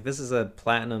 And like this is a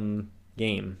platinum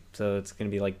game, so it's gonna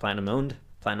be like platinum owned,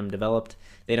 platinum developed.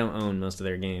 They don't own most of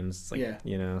their games. It's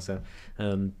like, so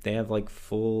they have like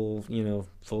full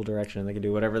direction. They can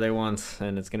do whatever they want,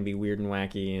 and it's gonna be weird and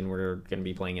wacky, and we're gonna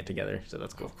be playing it together. So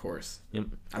that's cool. Of course. Yep.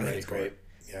 I'm ready that's for great. it.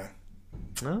 Yeah.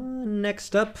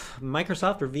 Next up,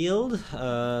 Microsoft revealed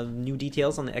new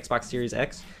details on the Xbox Series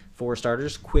X. For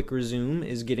starters, Quick Resume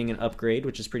is getting an upgrade,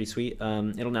 which is pretty sweet.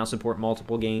 It'll now support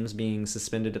multiple games being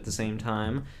suspended at the same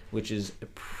time, which is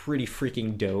pretty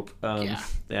freaking dope. Yeah,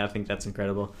 I think that's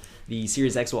incredible. The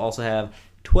Series X will also have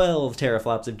 12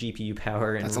 teraflops of GPU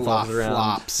power and That's a lot of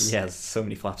flops. Yes, so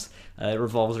many flops. It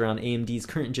revolves around AMD's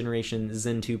current generation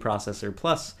Zen 2 processor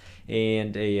Plus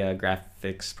and a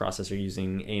graphics processor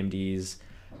using AMD's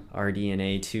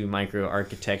RDNA 2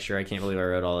 microarchitecture. I can't believe I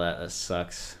wrote all that. That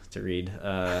sucks to read.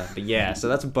 But yeah, so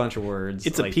that's a bunch of words.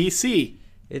 It's a PC.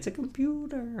 It's a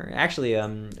computer. Actually,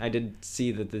 I did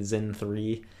see that the Zen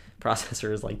 3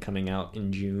 processor is like coming out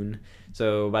in June.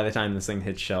 So by the time this thing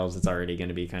hits shelves, it's already going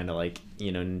to be kind of like,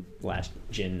 last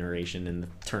generation in the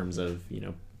terms of,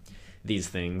 these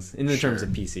things, in the terms of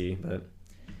PC, but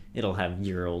it'll have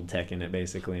year-old tech in it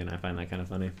basically, and I find that kind of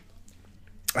funny.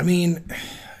 I mean,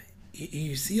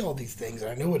 you see all these things, and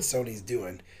I know what Sony's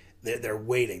doing. They're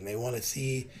waiting. They want to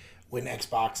see when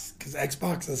Xbox, because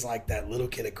Xbox is like that little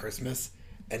kid at Christmas,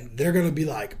 and they're going to be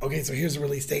like, okay, so here's the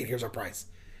release date, here's our price.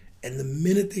 And the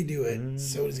minute they do it,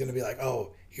 Sony's going to be like,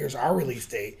 oh, here's our release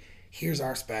date, here's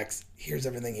our specs, here's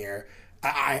everything here.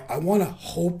 I want to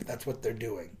hope that's what they're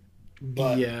doing.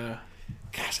 But, yeah.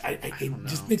 gosh, it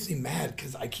just makes me mad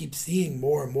because I keep seeing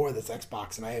more and more of this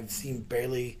Xbox, and I have seen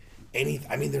barely any.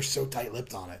 I mean, they're so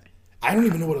tight-lipped on it. I don't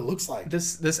even know what it looks like.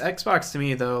 This Xbox to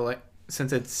me though, like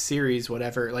since it's series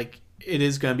whatever, like it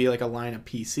is going to be like a line of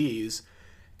PCs,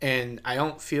 and I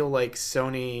don't feel like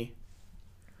Sony's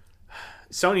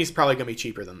probably going to be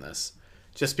cheaper than this,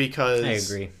 just because I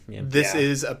agree. Yeah. This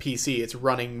is a PC. It's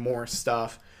running more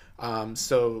stuff,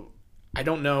 so I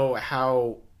don't know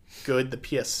how good the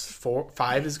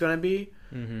PS5 is going to be.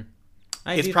 Mm-hmm.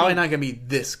 It's probably not going to be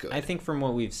this good. I think from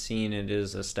what we've seen, it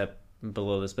is a step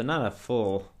below this, but not a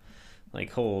full,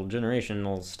 like, whole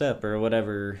generational step or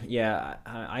whatever. Yeah,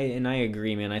 I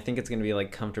agree, man. I think it's going to be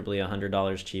like comfortably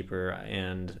 $100 cheaper,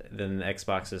 and then the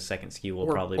Xbox's second SKU will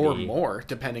probably be more,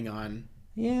 depending on.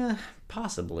 Yeah,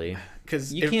 possibly.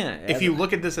 Because you can't. If you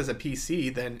look at this as a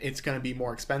PC, then it's going to be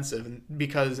more expensive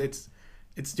because it's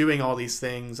doing all these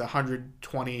things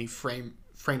 120 frames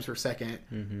per second.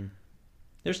 Mm-hmm.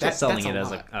 They're still selling it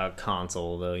as a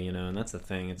console, though, and that's the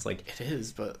thing. It's like it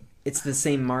is, but it's the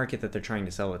same market that they're trying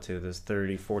to sell it to. Those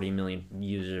 30-40 million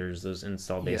users, those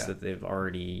install base that they've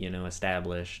already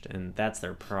established, and that's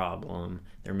their problem.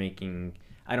 They're making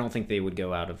I don't think they would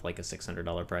go out of like a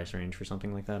 $600 price range for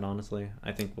something like that, honestly.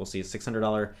 I think we'll see a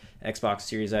 $600 Xbox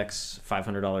Series X,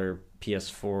 $500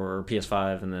 PS4 or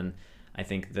PS5, and then I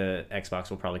think the Xbox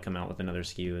will probably come out with another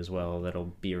SKU as well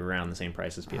that'll be around the same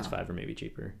price as PS5 or maybe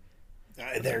cheaper.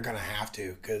 They're going to have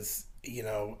to, because,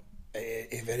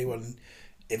 if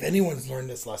anyone's learned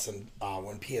this lesson,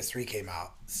 when PS3 came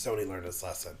out, Sony learned this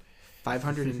lesson.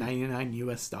 $599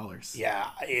 US. Yeah,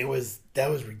 that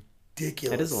was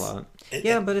ridiculous. It is a lot.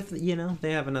 But if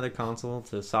they have another console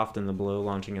to soften the blow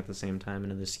launching at the same time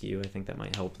into the SKU, I think that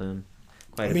might help them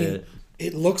quite a bit.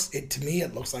 To me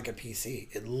it looks like a PC.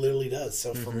 It literally does.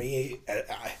 So for me,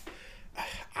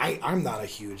 I'm not a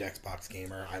huge Xbox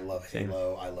gamer. I love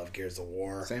Halo. I love Gears of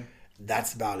War. Same.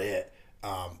 That's about it.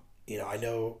 I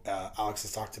know Alex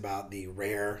has talked about the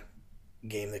Rare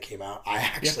game that came out. I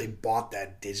actually bought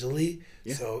that digitally.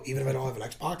 Yeah. So even if I don't have an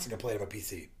Xbox, I can play it on my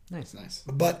PC. Nice.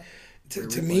 But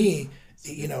to me,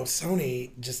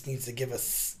 Sony just needs to give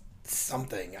us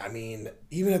something. I mean,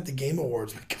 even at the Game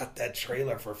Awards, we got that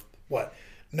trailer for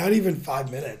not even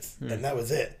 5 minutes, and that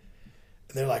was it.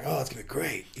 And they're like, "Oh, it's gonna be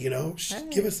great,"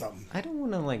 give us something. I don't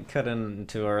want to cut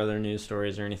into our other news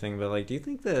stories or anything, but do you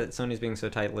think that Sony's being so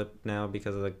tight-lipped now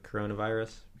because of the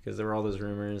coronavirus? Because there were all those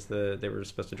rumors that they were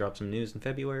supposed to drop some news in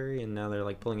February, and now they're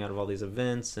pulling out of all these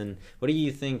events. And what do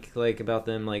you think about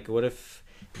them? What if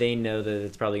they know that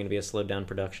it's probably going to be a slowed down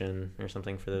production or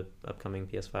something for the upcoming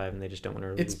PS5, and they just don't want to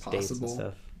release dates and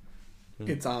stuff?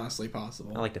 It's honestly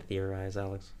possible. I like to theorize,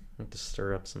 Alex. I like to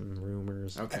stir up some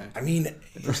rumors. Okay. I mean,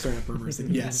 if we're stirring up rumors,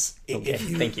 then yes. Okay,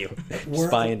 thank you.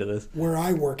 Just buy into this. Where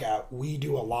I work out, we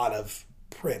do a lot of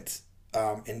print,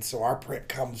 and so our print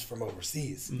comes from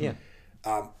overseas. Yeah.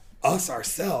 Us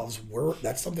ourselves,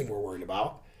 that's something we're worried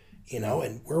about,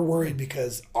 and we're worried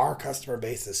because our customer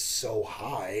base is so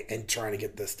high and trying to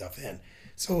get this stuff in.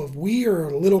 So if we are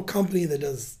a little company that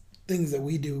does things that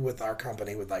we do with our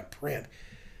company with print,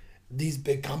 these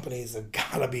big companies have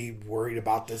got to be worried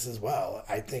about this as well.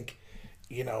 I think,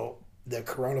 the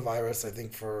coronavirus, I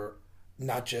think for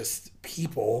not just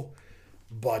people,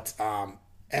 but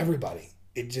everybody.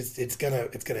 It's gonna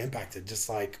impact it, just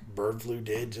like bird flu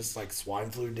did, just like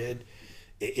swine flu did.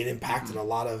 It impacted a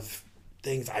lot of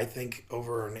things. I think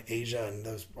over in Asia and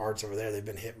those parts over there, they've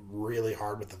been hit really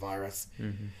hard with the virus.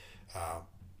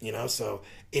 So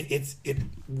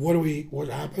what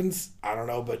happens? I don't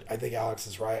know, but I think Alex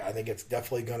is right. I think it's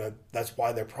definitely that's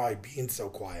why they're probably being so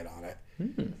quiet on it.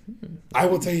 I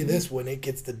will tell you this: when it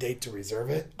gets the date to reserve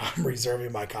it, I'm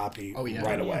reserving my copy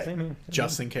right away, Same.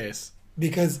 Just in case.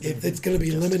 Because if it's going to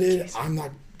be limited, I'm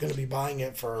not going to be buying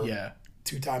it for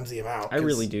 2 times the amount. I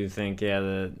really do think,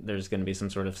 that there's going to be some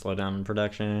sort of slowdown in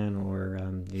production, or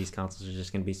these consoles are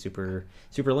just going to be super,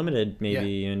 super limited,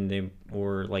 maybe, and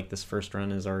this first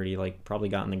run has already probably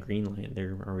gotten the green light.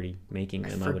 They're already making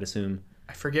them, I would assume.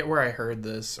 I forget where I heard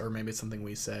this, or maybe it's something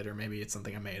we said, or maybe it's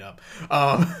something I made up.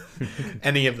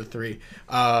 Any of the three,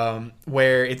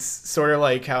 where it's sort of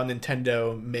like how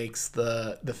Nintendo makes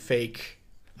the fake.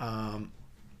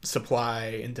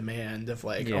 Supply and demand of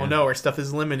oh no, our stuff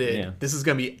is limited. Yeah. This is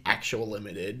gonna be actual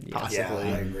limited, possibly.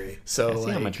 Yeah, I agree. So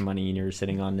see how much money you're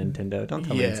sitting on Nintendo. Don't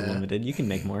tell me it's limited. You can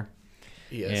make more.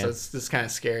 Yeah, so it's just kind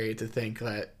of scary to think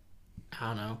that I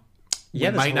don't know. We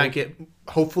might not get.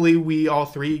 Hopefully, we all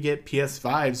three get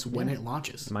PS5s when it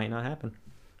launches. Might not happen.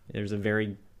 There's a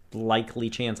very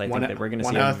likely chance. I think that we're gonna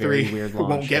see a very weird launch.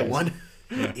 Won't get one.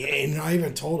 Yeah, and I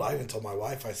even told my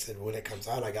wife, I said, when it comes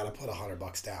out, I got to put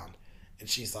 $100 down. And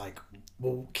she's like,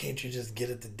 well, can't you just get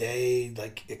it the day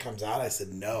it comes out? I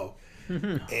said, no.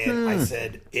 And I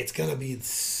said, it's going to be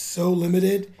so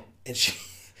limited. And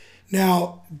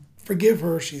now, forgive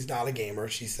her, she's not a gamer.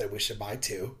 She said we should buy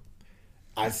 2.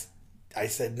 I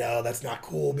said, no, that's not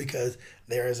cool because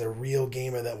there is a real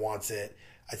gamer that wants it.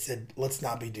 I said, let's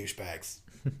not be douchebags.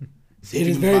 It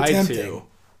is very tempting. 2,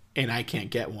 and I can't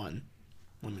get one.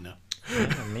 Let me know.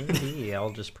 Maybe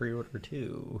I'll just pre-order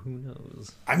 2. Who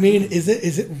knows? I mean, is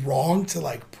it wrong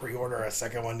to pre-order a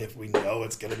second one if we know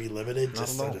it's going to be limited Not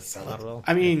to sell it? Well.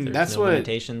 I mean, that's what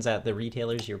limitations at the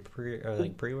retailers you're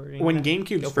pre-ordering. When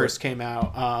GameCube first came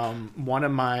out, one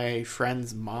of my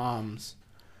friend's moms,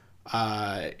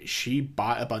 she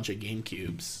bought a bunch of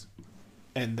GameCubes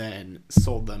and then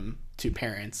sold them to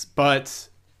parents, but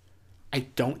I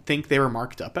don't think they were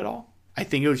marked up at all. I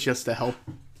think it was just to help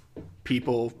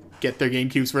people get their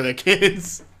GameCubes for their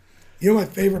kids. My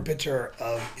favorite picture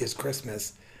is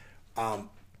Christmas.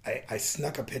 I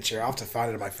snuck a picture. I'll have to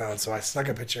find it on my phone. So I snuck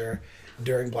a picture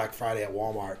during Black Friday at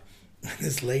Walmart.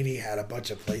 This lady had a bunch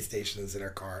of PlayStations in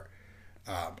her cart.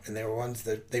 And they were ones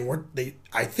that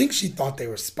I think she thought they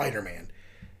were Spider-Man.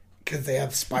 because they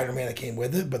have Spider-Man that came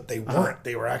with it, but they weren't.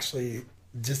 They were actually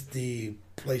just the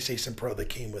PlayStation Pro that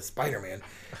came with Spider-Man.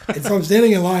 And so I'm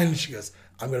standing in line, and she goes,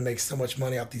 I'm going to make so much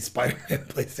money off these Spider-Man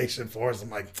PlayStation 4s. I'm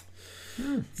like,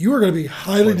 you are going to be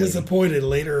highly disappointed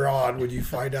later on when you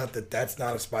find out that that's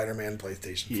not a Spider-Man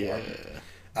PlayStation 4.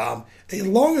 Yeah. As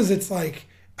long as it's like,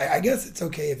 I guess it's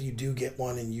okay if you do get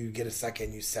one and you get a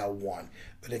second, you sell one.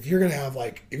 But if you're going to have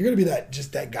like, if you're going to be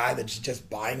that guy that's just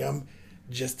buying them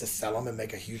just to sell them and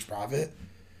make a huge profit,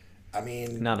 I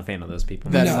mean, Not a fan of those people.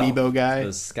 That No. amiibo guy.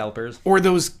 Those scalpers. Or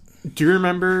those, do you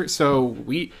remember? So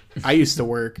I used to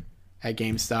work at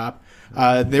GameStop.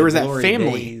 There was that Glory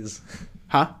family. days.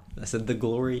 Huh? I said the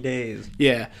glory days.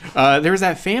 Yeah. There was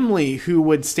that family who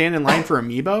would stand in line for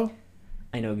amiibo.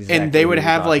 I know exactly. And they would what you're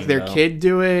have like talking their about. kid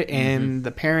do it and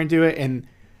the parent do it, and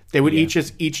they would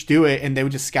each do it, and they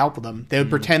would just scalp them. They would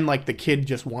pretend like the kid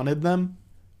just wanted them,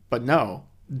 but no,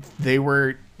 they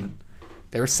were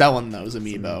selling those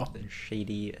amiibo. The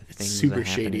shady things. Super that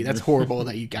happen. shady. That's horrible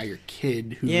that you got your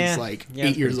kid who's Yeah. like Yeah,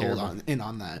 it's 8 years pretty old terrible.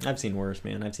 on that. I've seen worse,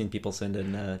 man. I've seen people send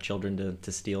in children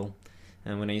to steal.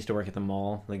 And when I used to work at the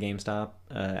mall, the GameStop,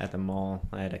 at the mall,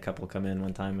 I had a couple come in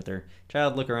one time with their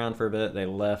child, look around for a bit. They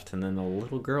left, and then the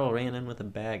little girl ran in with a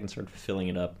bag and started filling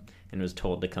it up and was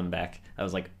told to come back. I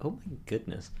was like, oh my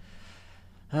goodness.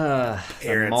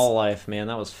 The mall life, man,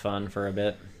 that was fun for a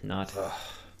bit.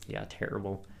 Yeah,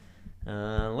 terrible.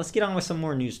 Let's get on with some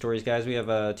more news stories, guys. We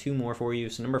have 2 more for you.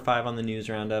 So number 5 on the news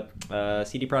roundup,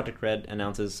 CD Projekt Red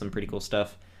announces some pretty cool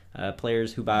stuff.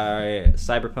 Players who buy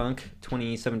Cyberpunk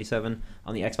 2077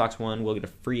 on the Xbox One will get a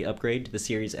free upgrade to the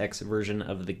Series X version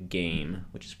of the game,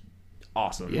 which is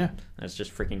awesome. Yeah. That's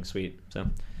just freaking sweet. So,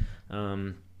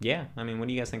 yeah, I mean, what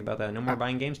do you guys think about that? No more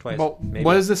buying games twice. Well, maybe.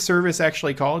 what is this service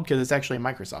actually called? Because it's actually a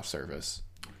Microsoft service.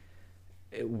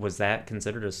 Was that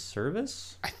considered a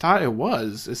service? I thought it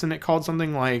was. Isn't it called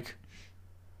something like,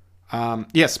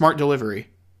 Smart Delivery?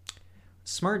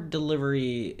 Smart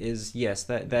delivery is, yes,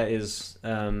 that is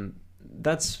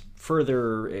that's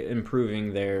further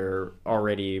improving their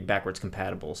already backwards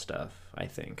compatible stuff, I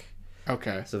think.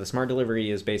 Okay. So the smart delivery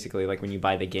is basically like when you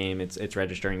buy the game, it's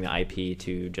registering the IP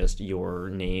to just your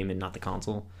name and not the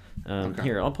console.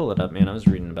 Here, I'll pull it up, man. I was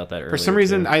reading about that earlier. For some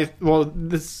reason, too.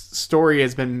 this story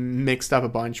has been mixed up a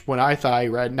bunch. What I thought I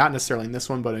read, not necessarily in this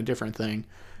one, but a different thing,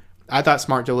 I thought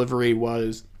Smart Delivery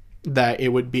was that it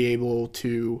would be able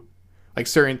to, like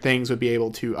certain things would be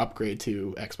able to upgrade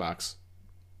to Xbox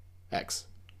X.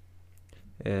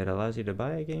 It allows you to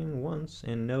buy a game once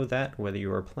and know that whether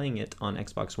you are playing it on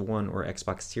Xbox One or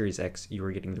Xbox Series X, you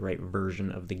are getting the right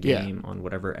version of the game on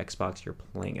whatever Xbox you're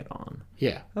playing it on.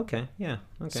 Yeah. Okay, yeah.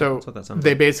 Okay, So that's what that sounds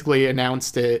they like. basically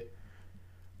announced it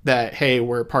that, hey,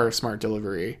 we're part of Smart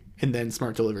Delivery. And then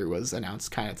Smart Delivery was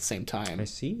announced kind of at the same time. I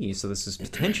see. So this is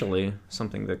potentially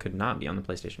something that could not be on the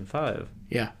PlayStation 5.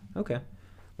 Yeah. Okay.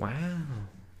 Wow.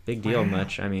 Big deal,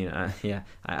 much. I mean,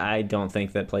 I don't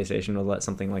think that PlayStation will let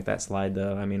something like that slide,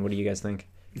 though. I mean, what do you guys think?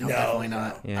 No, definitely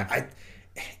not. Yeah.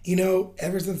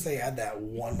 Ever since they had that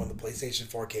one when the PlayStation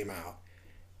 4 came out,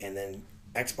 and then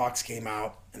Xbox came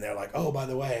out, and they're like, oh, by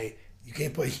the way, you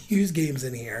can't put used games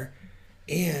in here,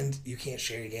 and you can't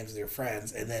share your games with your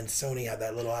friends. And then Sony had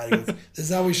that little idea, this is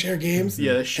how we share games.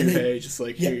 Yeah, And then- just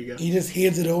like, here you go. He just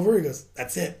hands it over. He goes,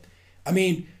 that's it. I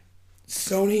mean,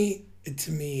 Sony,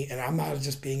 to me, and I'm not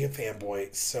just being a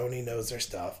fanboy, Sony knows their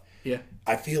stuff. Yeah.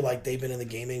 I feel like they've been in the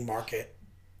gaming market,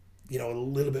 a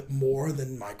little bit more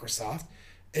than Microsoft.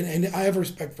 And I have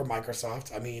respect for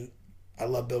Microsoft. I mean, I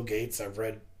love Bill Gates. I've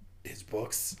read his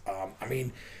books. I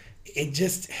mean, it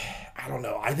just, I don't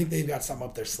know. I think they've got something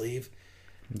up their sleeve.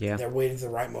 Yeah. They're waiting for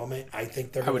the right moment. I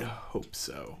think they're I would gonna- hope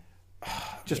so.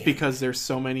 Just because there's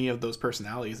so many of those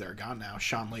personalities that are gone now.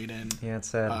 Sean Layden, Yeah, it's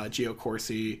sad. Gio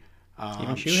Corsi.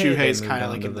 Even Shuhei, they Shuhei's moved kind of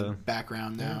on like to in the the-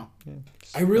 background now.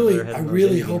 I really Further ahead in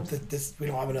those indie hope games. that we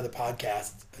don't have another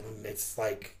podcast, and it's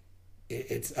like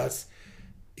it's us,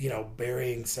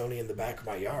 burying Sony in the back of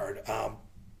my yard. I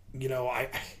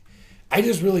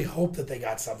just really hope that they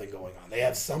got something going on. They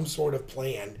have some sort of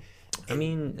plan. I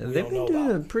mean, we they've don't been know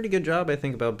doing a about. pretty good job, I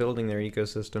think, about building their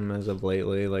ecosystem as of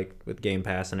lately, like with Game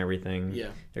Pass and everything. Yeah.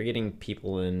 They're getting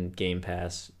people in Game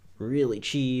Pass really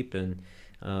cheap, and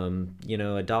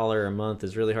 $1 a month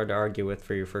is really hard to argue with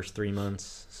for your first 3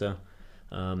 months. So,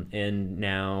 and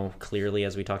now clearly,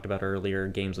 as we talked about earlier,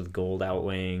 games with gold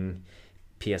outweighing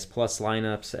PS Plus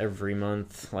lineups every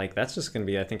month. Like, that's just going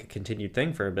to be, I think, a continued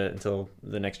thing for a bit until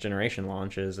the next generation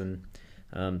launches, and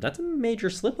that's a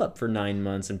major slip up for 9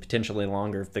 months and potentially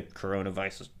longer if the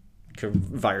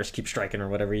virus keeps striking or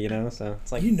whatever, So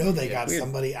it's like, They got weird.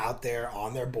 somebody out there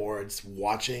on their boards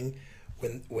watching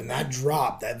when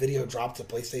that video dropped to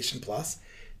PlayStation Plus,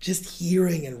 just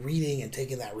hearing and reading and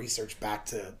taking that research back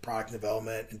to product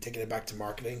development and taking it back to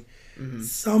marketing,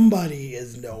 somebody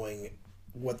is knowing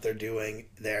what they're doing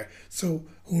there. So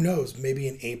who knows? Maybe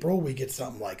in April we get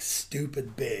something like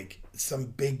stupid big, some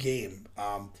big game.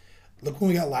 Look when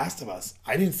we got Last of Us.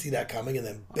 I didn't see that coming, and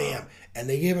then bam, and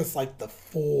they gave us like the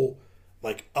full,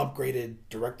 like upgraded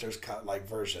director's cut like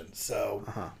version. So,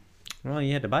 Well,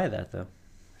 you had to buy that though.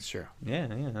 Sure. Yeah.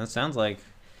 That sounds like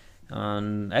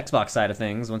on Xbox side of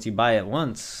things, once you buy it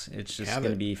once, it's just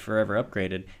going to be forever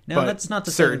upgraded. Now, But that's not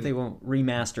to say that they won't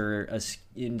remaster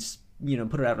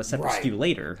put it out a separate Right. SKU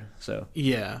later. So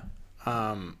Yeah.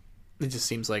 It just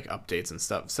seems like updates and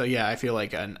stuff. So yeah, I feel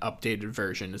like an updated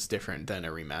version is different than a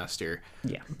remaster.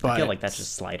 yeah, I But- feel like that's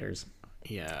just sliders,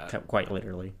 Yeah. quite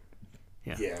literally.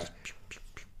 yeah.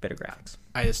 Better graphics.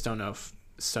 I just don't know if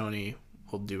Sony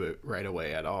will do it right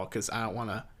away at all, because I don't want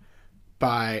to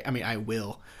buy. I mean, I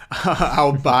will.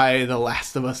 I'll buy The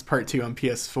Last of Us Part 2 on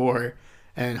PS4,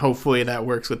 and hopefully that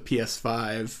works with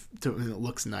PS5. It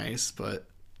looks nice, but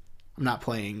I'm not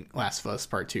playing Last of Us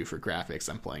Part 2 for graphics.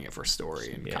 I'm playing it for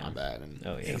story and combat and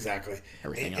Oh yeah. Exactly.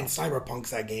 Everything and else.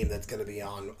 Cyberpunk's that game that's going to be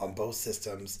on both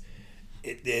systems.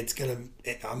 It's going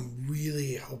to. I'm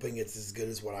really hoping it's as good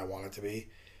as what I want it to be.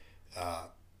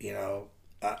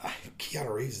 Keanu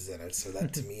Reeves is in it, so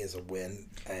that to me is a win.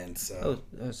 And so,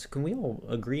 So can we all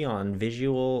agree on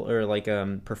visual or like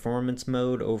performance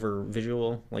mode over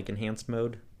visual, like enhanced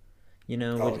mode?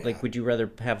 Like would you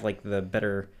rather have like the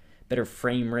better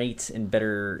frame rates and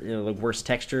better like worse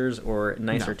textures, or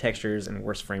nicer textures and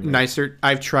worse frame rates? nicer.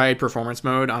 I've tried performance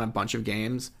mode on a bunch of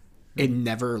games. It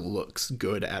never looks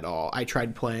good at all. I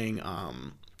tried playing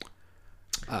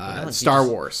Star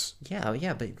Wars,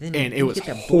 Yeah, but then and it you was get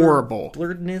that horrible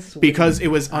blurredness because it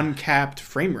was uncapped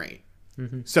frame rate.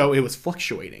 So it was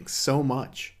fluctuating so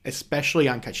much, especially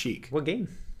on Kashyyyk. What game?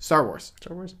 Star Wars.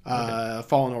 Star Wars?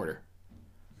 Fallen Order.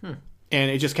 And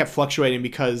it just kept fluctuating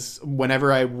because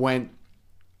whenever I went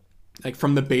like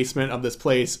from the basement of this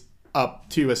place up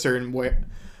to a certain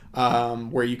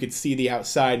where you could see the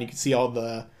outside and you could see all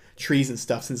the trees and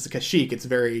stuff, since it's Kashyyyk, it's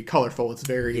very colorful. It's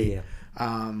very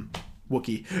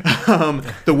Wookiee.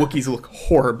 The Wookiees look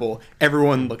horrible.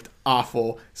 Everyone looked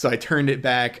awful. So I turned it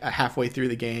back halfway through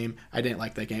the game. I didn't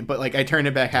like that game, but like I turned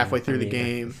it back halfway through the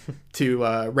game to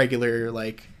regular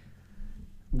like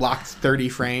locked 30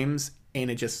 frames, and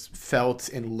it just felt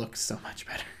and looked so much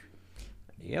better.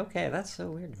 Yeah, okay, that's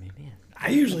so weird to me, man. I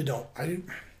usually don't. I didn't.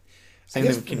 Same I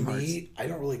guess thing with for Kingdom me, I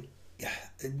don't really. Yeah,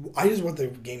 I just want the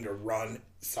game to run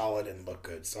solid and look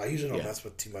good. So I usually don't mess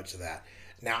with too much of that.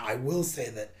 Now I will say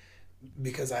that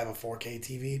because I have a 4K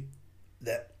TV,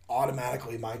 that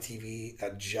automatically my TV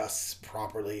adjusts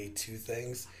properly to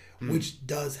things, which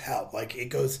does help. Like it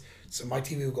goes, so my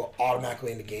TV will go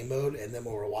automatically into game mode, and then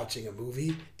when we're watching a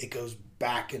movie, it goes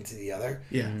back into the other.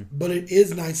 Yeah. But it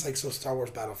is nice, like, so Star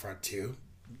Wars Battlefront 2,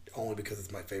 only because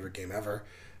it's my favorite game ever.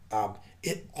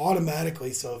 It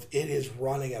automatically, so if it is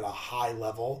running at a high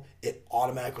level, it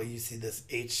automatically, you see this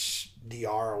HDR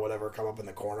or whatever come up in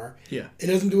the corner. Yeah. It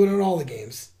doesn't do it in all the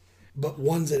games, but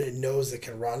ones that it knows it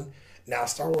can run. Now,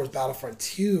 Star Wars Battlefront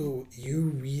 2, you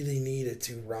really need it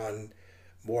to run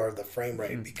more of the frame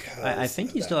rate because I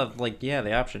think you still have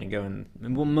the option to go in.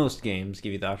 Well, most games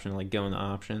give you the option to like go in the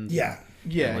options. Yeah.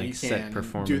 Yeah, and, like, you set can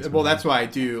performance well, mode. that's why I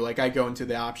do. Like, I go into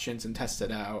the options and test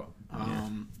it out.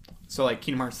 So, like,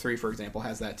 Kingdom Hearts 3, for example,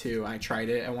 has that too. I tried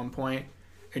it at one point,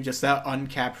 and just that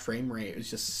uncapped frame rate is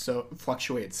just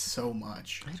fluctuates so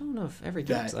much. I don't know if every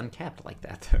game's uncapped like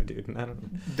that though, dude. I don't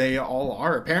know. They all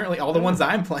are. Apparently, all the ones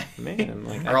I'm playing Man,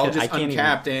 like are all I just can't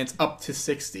uncapped, and it's up to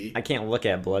 60. I can't look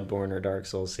at Bloodborne or Dark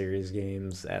Souls series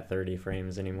games at 30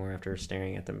 frames anymore after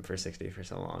staring at them for 60 for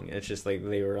so long. It's just like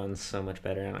they were run so much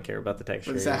better. I don't care about the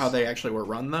textures. But is that how they actually were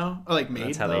run, though? Or, like, made,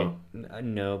 That's how though?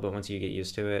 no, but once you get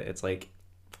used to it, it's like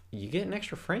you get an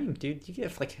extra frame, dude. You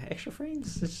get like extra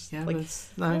frames. It's just Yeah, like but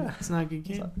it's not a good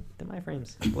game. they're my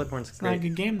frames. Bloodborne's great. not a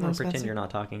good game, though, Don't pretend Spencer. you're not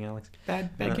talking, Alex.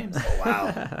 Bad games.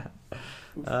 Oh,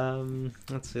 wow.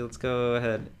 Let's see. Let's go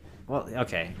ahead. Well,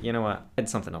 okay. You know what? I had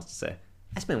something else to say.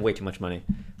 I spent way too much money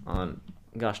on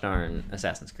gosh darn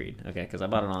Assassin's Creed. Okay, because I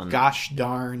bought it on. Gosh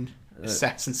darn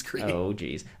Assassin's Creed. Oh,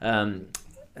 geez. I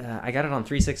got it on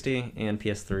 360 and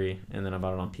PS3, and then I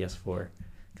bought it on PS4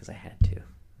 because I had to.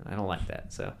 I don't like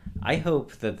that. So I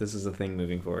hope that this is a thing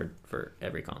moving forward for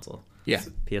every console. Yeah,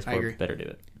 I agree. PS4 better do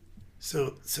it.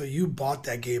 So you bought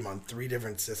that game on 3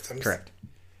 different systems? Correct.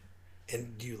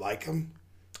 And do you like them?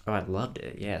 Oh, I loved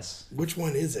it. Yes. Which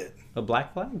one is it? A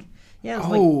Black Flag? Yeah.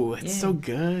 It was It's so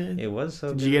good. It was so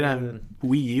good. Did you get on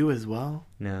Wii U as well?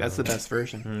 No. That's the best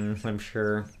version. I'm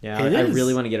sure. Yeah, It I is.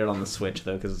 really want to get it on the Switch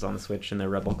though, because it's on the Switch in the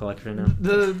Rebel Collection now.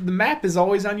 The map is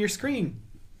always on your screen.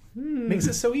 Makes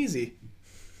it so easy.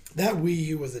 That Wii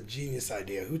U was a genius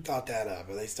idea. Who thought that up?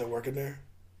 Are they still working there?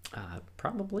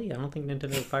 Probably. I don't think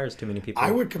Nintendo fires too many people.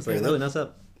 I would It's compare like, really that- mess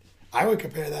up. I would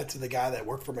compare that to the guy that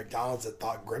worked for McDonald's that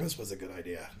thought Grimace was a good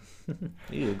idea.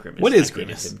 Ew, Grimace. What is I can't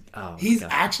Grimace? even- Oh, He's God.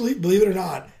 actually, believe it or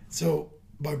not, so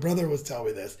my brother was telling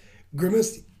me this.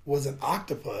 Grimace was an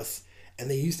octopus,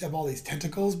 and they used to have all these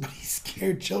tentacles, but he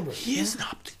scared children. He is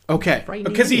not. Okay,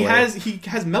 Frightening because he anyway.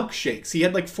 has milkshakes. He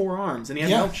had like 4 arms, and he had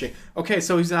Yeah. milkshake. Okay,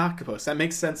 so he's an octopus. That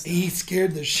makes sense. He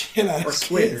scared the shit out of Or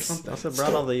squid or kids. something. Also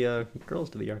brought all the girls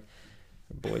to the yard.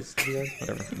 Or boys to the yard.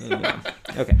 Whatever. Yeah.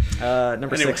 Okay.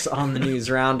 Number Anyway. 6 on the news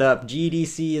roundup.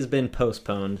 GDC has been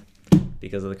postponed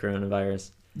because of the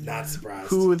coronavirus. Not surprised.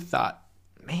 Who would have thought?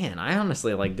 Man, I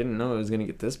honestly didn't know it was gonna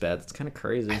get this bad. It's kind of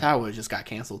crazy. I thought it would have just got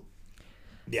canceled.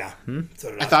 Yeah.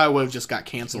 So did I thought it would have just got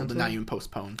canceled and not even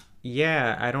postponed.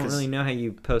 Yeah, I don't 'Cause- really know how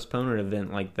you postpone an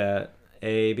event like that.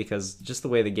 Because just the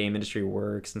way the game industry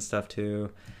works and stuff too.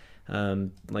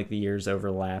 Like the years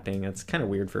overlapping. It's kind of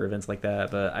weird for events like that.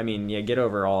 But I mean, yeah, get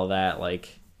over all of that.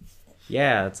 Like,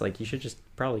 yeah, it's like you should just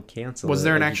probably cancel. Was it.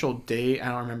 there an Like, actual date? I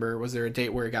don't remember. Was there a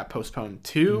date where it got postponed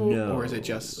to? No, Or is it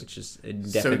just... it's just it'd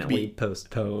indefinitely be-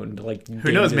 postponed? Like,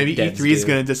 Who knows? Maybe E3 is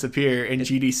going to disappear and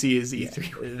GDC is E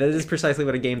E3. That is precisely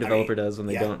what a game developer does when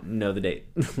they yeah. don't know the date.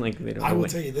 Like they don't. I know will when.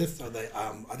 tell you this though. That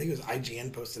I think it was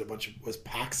IGN posted a bunch of was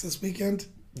PAX this weekend.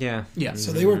 Yeah. Yeah.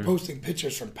 So they were posting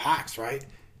pictures from PAX, right?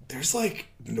 There's like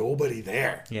nobody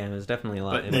there. Yeah, it was definitely a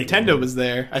lot. But Nintendo was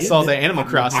there. I saw the Animal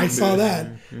Crossing. I saw booth.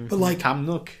 that, but like Tom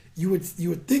Nook. you would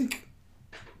think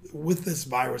with this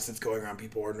virus that's going around,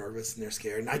 people are nervous and they're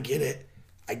scared, and I get it.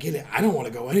 I don't want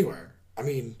to go anywhere. I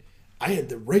mean, I had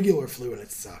the regular flu and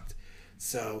it sucked.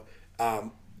 So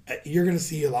you're going to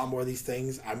see a lot more of these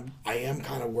things. I am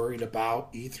kind of worried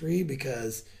about E3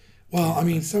 because, well, I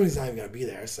mean, somebody's not even going to be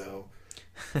there, so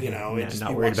you know, Yeah, it just not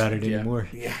be worried about watching- it anymore.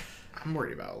 Yeah, I'm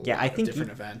worried about a Yeah, lot I of think different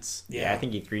you- events. Yeah, I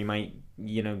think E3 might,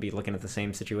 be looking at the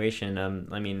same situation.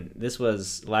 I mean, this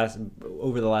was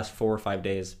over the last 4 or 5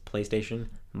 days, PlayStation,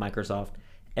 Microsoft,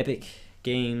 Epic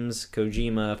Games,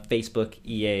 Kojima, Facebook,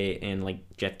 EA, and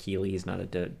like Jeff Keighley. He's not a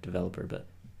developer, but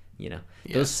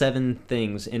those 7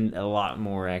 things and a lot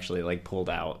more actually like pulled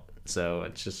out. So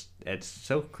it's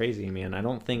so crazy, man. I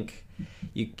don't think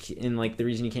and like the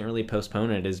reason you can't really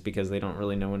postpone it is because they don't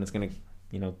really know when it's gonna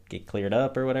get cleared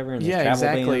up or whatever. And there's Yeah, travel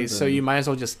exactly. bans So and- you might as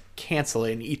well just cancel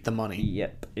it and eat the money.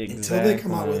 Yep, exactly. until they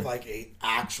come out with like a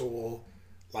actual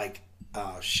like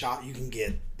shot you can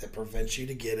get that prevents you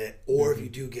to get it, or if you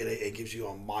do get it, it gives you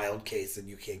a mild case and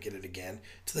you can't get it again.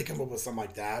 Until they come up with something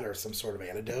like that or some sort of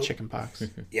antidote. Chickenpox.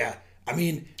 Yeah, I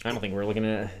mean, I don't think we're looking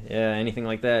at anything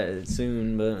like that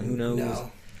soon, but who knows?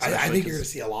 no, I think you're going to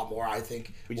see a lot more. I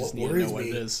think We what just need to worries know what me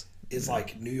it is.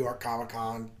 like New York Comic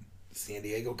Con, San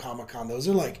Diego Comic Con. Those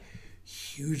are like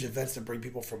huge events that bring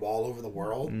people from all over the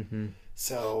world.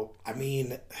 So I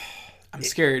mean, I'm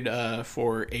scared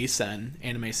for ACEN,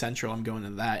 Anime Central. I'm going to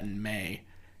that in May.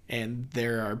 And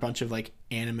there are a bunch of like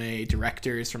anime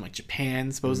directors from like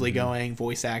Japan supposedly going,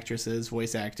 voice actresses,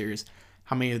 voice actors.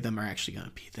 How many of them are actually going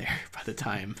to be there by the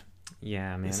time?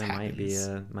 Yeah, man, This it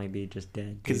happens. might be just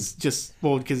dead. Because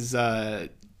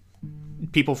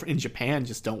people in Japan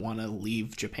just don't want to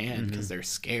leave Japan because they're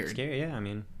scared. Scary, yeah. I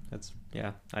mean,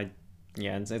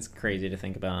 it's crazy to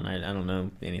think about. And I don't know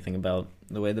anything about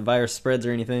the way the virus spreads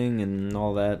or anything and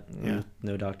all that. Yeah.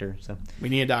 No doctor, so We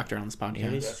need a doctor on this it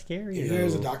podcast. is scary. if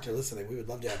there's a though. doctor listening, we would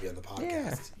love to have you on the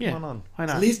podcast. Yeah. Come on. Why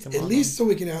not? At least so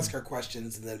we can ask our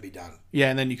questions and then be done. Yeah,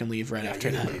 and then you can leave right Yeah, after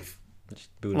you can that. leave.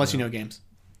 Just boot 'em Unless you out. know games.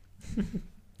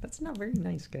 That's not very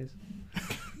nice, guys.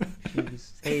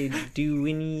 Jeez. Hey, do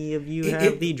any of you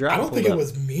have the drop? I don't think pulled it up?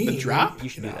 was me. The drop? You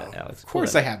should do that, Alex. Of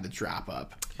course I have the drop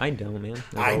up. I don't, man. As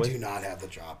I always. do not have the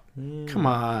drop. Come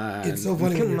on. It's so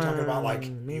funny when you're come talking about like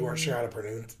on, you weren't sure how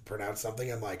to pronounce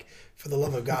something. I'm like, for the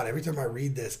love of God, every time I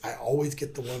read this, I always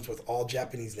get the ones with all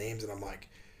Japanese names, and I'm like,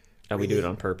 Oh, we do it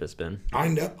on purpose, Ben. I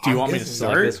know. Do you I'm want me to guessing- So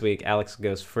like Start? this week, Alex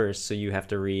goes first, so you have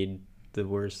to read the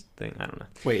worst thing. I don't know.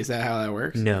 Wait, is that how that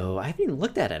works? No, I haven't even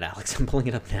looked at it, Alex. I'm pulling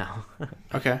it up now.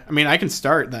 Okay. I mean, I can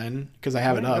start then because I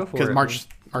have it Yeah, go up. for Because it. March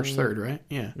 3rd, right?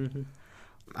 Yeah.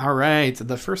 All right.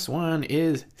 The first one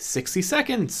is 60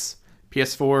 Seconds.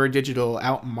 PS4 digital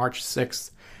out March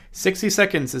 6th. 60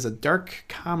 Seconds is a dark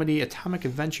comedy atomic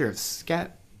adventure of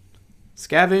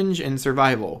scavenge and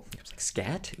survival. It's like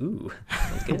scat. Ooh,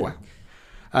 sounds good. Wow.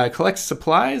 Collect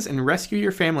supplies and rescue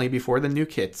your family before the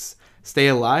nuke hits. Stay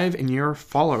alive in your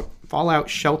fallout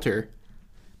shelter.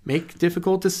 Make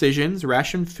difficult decisions,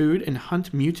 ration food, and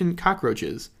hunt mutant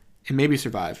cockroaches. And maybe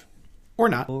survive. Or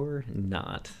not. Or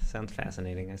not. Sounds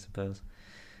fascinating, I suppose.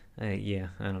 Yeah,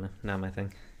 I don't know. Not my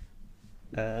thing.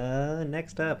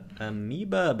 Next up,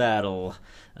 Amoeba Battle.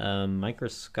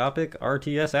 Microscopic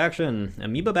RTS action.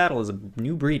 Amoeba Battle is a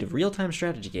new breed of real-time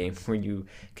strategy game where you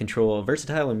control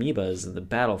versatile amoebas in the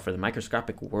battle for the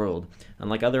microscopic world.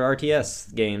 Unlike other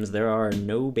RTS games, there are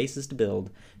no bases to build.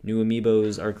 New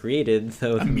amiibos are created,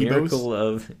 though the miracle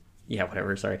of... Yeah,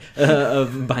 whatever, sorry.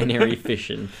 Of binary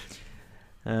fission.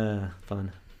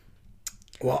 Fun.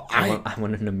 Well, I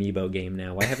want an amiibo game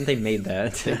now. Why haven't they made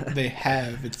that? They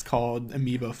have. It's called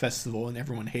Amiibo Festival, and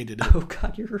everyone hated it. Oh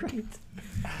God, you're right.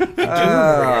 I do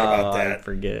remember about that. I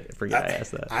forget I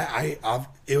asked that.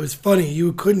 It was funny.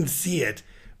 You couldn't see it,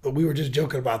 but we were just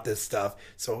joking about this stuff.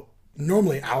 So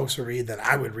normally Alex would read, then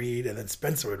I would read, and then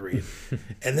Spencer would read.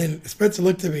 And then Spencer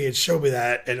looked at me and showed me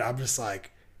that, and I'm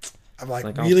like, I'll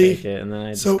really? take it. And then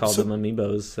I just called them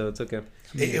amiibos, so it's okay.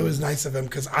 It was nice of him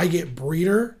because I get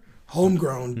Breeder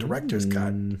Homegrown Director's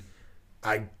Cut.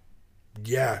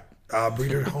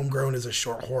 Breeder Homegrown is a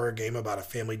short horror game about a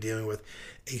family dealing with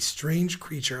a strange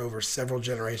creature over several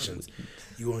generations.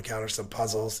 You will encounter some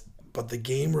puzzles, but the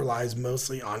game relies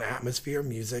mostly on atmosphere,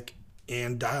 music,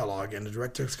 and dialogue. In the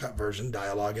Director's Cut version,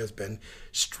 dialogue has been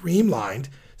streamlined.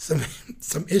 Some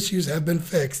issues have been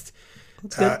fixed.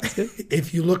 That's good.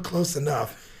 If you look close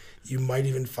enough, you might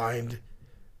even find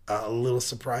little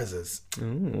surprises.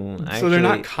 Ooh, So they're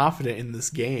not confident in this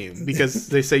game because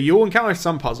they say you'll encounter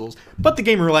some puzzles, but the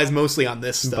game relies mostly on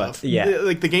this stuff. But, yeah.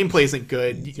 Like the gameplay isn't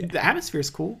good. The atmosphere is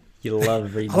cool. You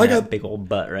love reading that big old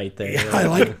butt right there. Yeah,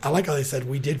 I like how they said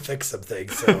we did fix some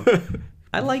things. So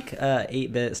I like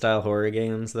 8-bit style horror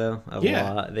games though a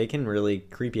lot. They can really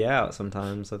creep you out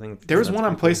sometimes. I think there was one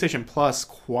on PlayStation Plus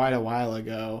quite a while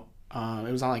ago.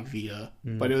 It was on like Vita,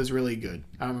 but it was really good.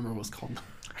 I don't remember what it was called.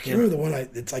 I can't remember the one.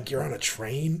 It's like you're on a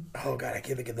train. Oh God, I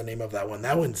can't think of the name of that one.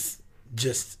 That one's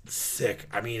just sick.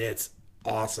 I mean, it's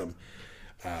awesome.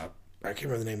 I can't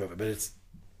remember the name of it, but it's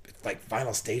like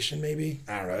Final Station, maybe.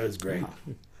 I don't know. It was great.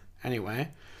 Anyway,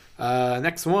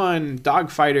 next one,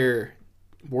 Dogfighter,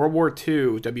 World War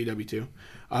II, WW2.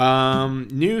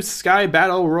 New Sky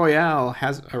Battle Royale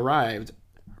has arrived.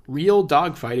 Real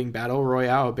dogfighting battle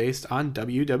royale based on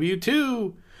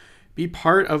WW2. Be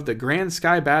part of the Grand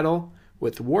Sky Battle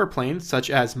with warplanes such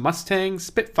as Mustang,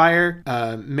 Spitfire,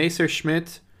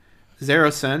 Messerschmitt,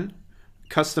 Zerosen.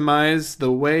 Customize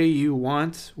the way you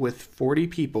want with 40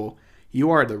 people.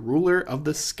 You are the ruler of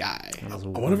the sky. I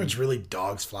wonder if it's really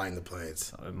dogs flying the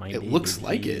planes. It looks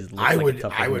like it. I would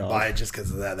buy it just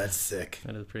because of that. That's sick.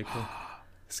 That is pretty cool.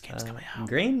 This game's coming out.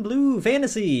 Grand Blue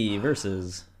Fantasy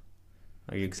versus.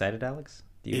 Are you excited, Alex?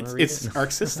 Do you want to read It's it?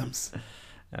 Arc Systems.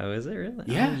 Oh, is it really?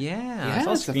 Yeah. Oh, yeah. Yeah, I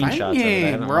saw it's a fighting screenshots of it. I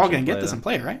game. haven't We're all watched going it to get play, this though. and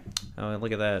play it, right? Oh,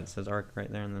 look at that. It says Arc right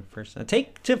there in the first.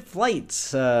 Take to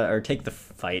flights, or take the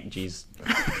fight. Jeez.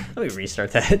 Let me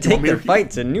restart that. Take their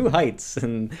fight to new heights.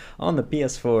 And on the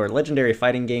PS4, legendary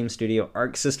fighting game studio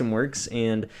Arc System Works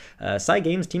and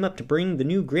Cygames team up to bring the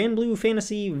new Grand Blue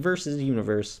Fantasy versus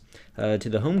Universe to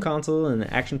the home console in an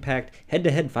action-packed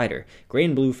head-to-head fighter.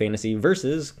 Grand Blue Fantasy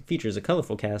Versus features a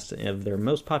colorful cast of their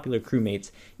most popular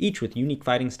crewmates, each with unique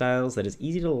fighting styles that is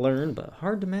easy to learn but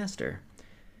hard to master.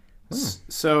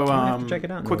 So, have to check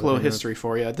it out. quick little history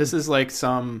for you. This is like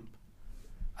some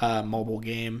mobile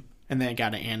game, and then it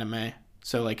got an anime.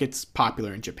 So, like, it's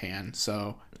popular in Japan.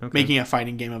 So, making a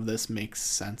fighting game of this makes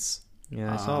sense.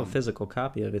 Yeah, I saw a physical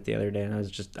copy of it the other day, and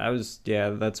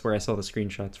that's where I saw the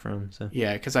screenshots from. So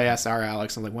Yeah, because I asked our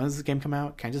Alex, I'm like, when does this game come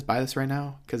out? Can I just buy this right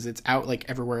now? Because it's out, like,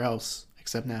 everywhere else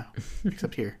except now.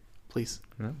 Except here. Please.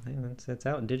 Well, yeah, it's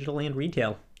out in digital and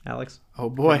retail, Alex. Oh,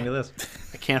 boy. Look at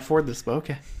this. I can't afford this, but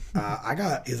okay.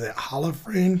 Is it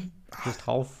Holoframe? Just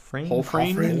Hall Frame?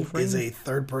 Holoframe is a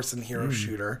third-person hero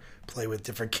shooter. Play with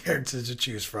different characters to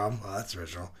choose from. Well, that's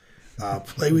original.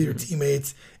 Play with your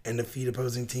teammates and defeat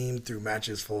opposing team through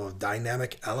matches full of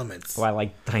dynamic elements. Oh, I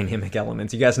like dynamic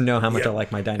elements. You guys know how much I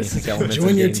like my dynamic elements.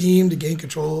 Join your games. team to gain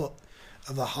control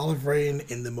of the Holoframe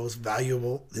in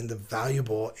the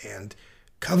valuable and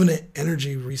Covenant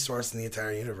energy resource in the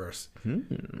entire universe.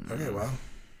 Okay, well,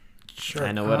 sure.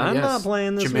 I know what I'm not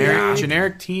playing this week.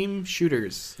 Generic team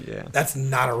shooters. Yeah. That's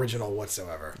not original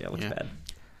whatsoever. Yeah, it looks bad.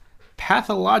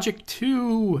 Pathologic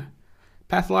 2.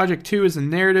 Pathologic 2 is a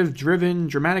narrative-driven,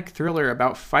 dramatic thriller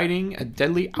about fighting a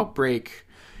deadly outbreak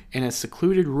in a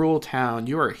secluded rural town.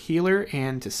 You are a healer,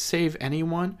 and to save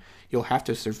anyone, You'll have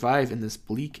to survive in this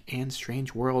bleak and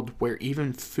strange world where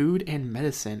even food and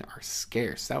medicine are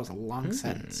scarce. That was a long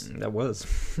sentence. That was.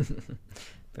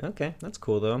 Okay, that's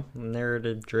cool though.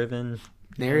 Narrative-driven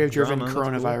drama, that's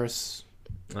coronavirus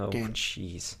game. Oh,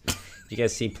 jeez. Did you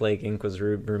guys see Plague Inc. was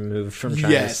removed from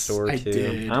China's Yes, store too? I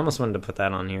did. I almost wanted to put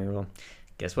that on here. Well,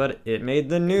 guess what? It made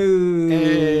the news.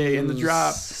 Hey, in the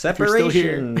drop. If you're still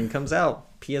here. Separation comes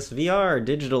out. PSVR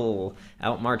digital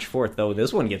out March 4th. Though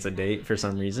this one gets a date for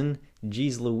some reason.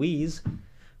 Jeez Louise.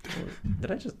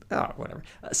 Did I just... Oh, whatever.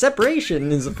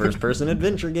 Separation is a first-person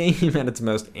adventure game at its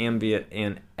most ambient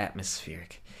and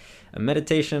atmospheric. A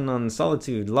meditation on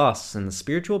solitude, loss, and the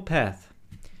spiritual path.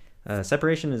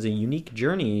 Separation is a unique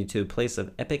journey to a place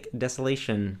of epic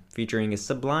desolation, featuring a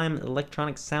sublime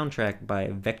electronic soundtrack by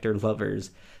Vector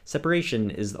Lovers.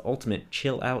 Separation is the ultimate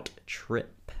chill-out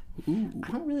trip. Ooh.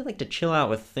 I don't really like to chill out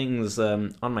with things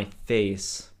on my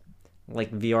face,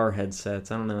 like VR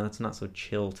headsets. I don't know, that's not so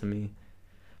chill to me.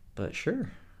 But sure,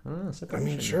 I don't know, Separation. I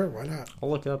mean, sure, why not? I'll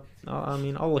look up.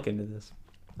 I'll look into this.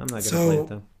 I'm not gonna play it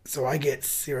though. So I get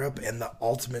Syrup and the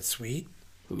Ultimate Suite,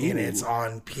 and it's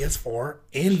on PS4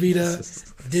 and Vita,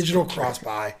 digital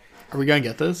cross-buy. Are we going to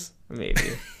get this? Maybe.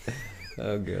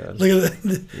 Oh god. Look at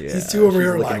these two over she's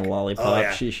here, licking like a lollipop. oh,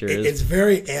 yeah. She sure It's is.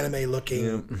 very anime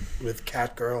looking with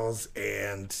cat girls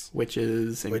and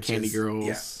Witches and candy girls.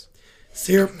 Yeah.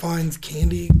 Syrup finds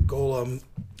candy golem.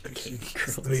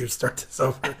 Let me start this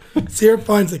over. Syrup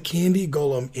finds a candy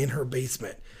golem in her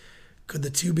basement. Could the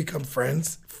two become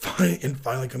friends and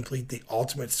finally complete the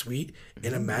ultimate suite?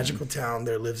 In a magical town,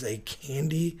 there lives a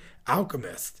candy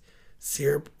alchemist.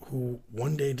 Syrup, who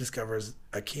one day discovers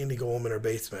a candy golem in her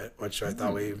basement, which I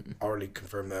thought we already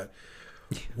confirmed that.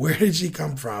 Where did she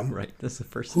come from? Right. This is the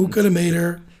first. Who could have made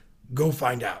her? Go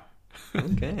find out.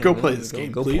 Okay. Go play this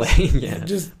game, Go please. play. Yeah.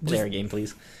 Just- play our game,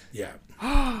 please. Yeah.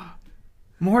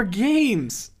 More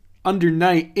games. Under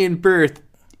Night in Birth.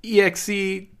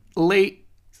 EXE late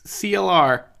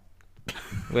CLR.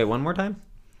 Wait, one more time.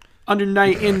 Under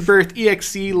Night in Birth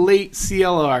EXE late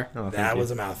CLR. Oh, thank That you.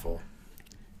 was a mouthful.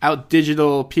 Out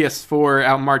digital PS4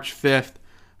 out March 5th.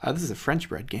 This is a French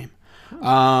bread game.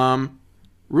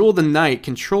 Rule the Night.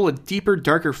 Control a deeper,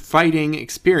 darker fighting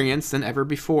experience than ever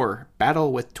before.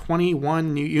 Battle with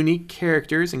 21 new unique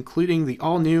characters, including the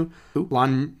all-new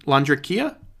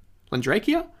Landrakia?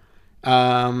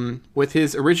 With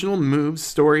his original moves,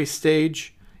 story,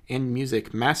 stage, and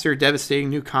music. Master devastating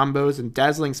new combos and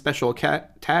dazzling special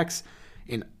attacks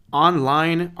in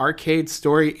online, arcade,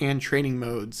 story, and training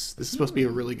modes. This is supposed to be a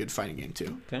really good fighting game,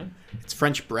 too. Okay. It's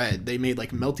French bread. They made,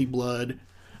 like, Melty Blood,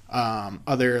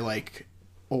 other, like,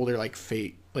 older, like,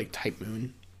 Fate, like, Type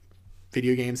Moon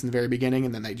video games in the very beginning,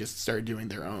 and then they just started doing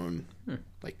their own,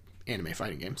 like, anime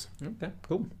fighting games. Okay.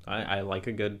 Cool. I like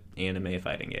a good anime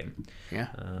fighting game. Yeah.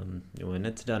 When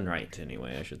it's done right,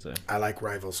 anyway, I should say. I like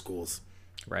Rival Schools.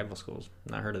 Rival Schools.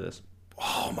 Not heard of this.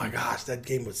 Oh my gosh, that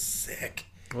game was sick.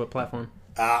 What platform?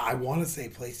 I want to say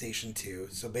PlayStation 2.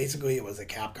 So basically, it was a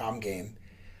Capcom game.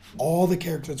 All the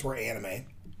characters were anime.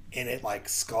 In it, like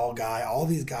Skull Guy, all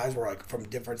these guys were like from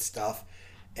different stuff.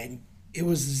 And it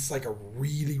was just like a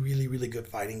really, really, really good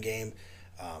fighting game.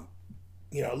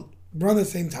 Around the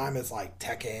same time as like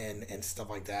Tekken and stuff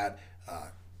like that.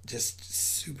 Just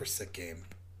super sick game.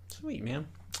 Sweet, man.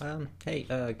 Hey,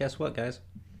 guess what, guys?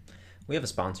 We have a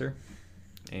sponsor.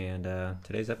 And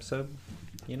today's episode,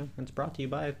 it's brought to you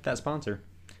by that sponsor.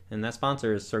 And that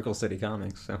sponsor is Circle City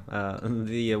Comics. So,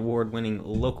 the award-winning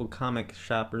local comic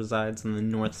shop resides on the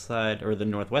north side or the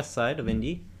northwest side of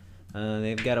Indy.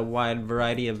 They've got a wide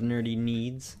variety of nerdy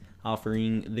needs,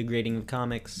 offering the grading of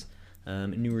comics,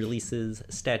 new releases,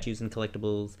 statues and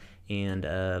collectibles, and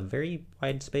a very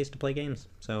wide space to play games.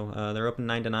 So they're open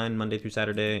 9 to 9 Monday through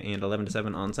Saturday and 11 to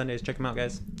 7 on Sundays. Check them out,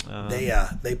 guys.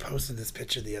 They posted this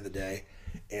picture the other day,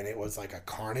 and it was like a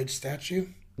Carnage statue.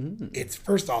 It's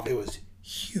first off, it was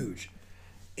huge,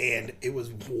 and it was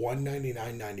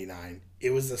 $199.99. It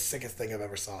was the sickest thing I've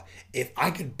ever saw. If I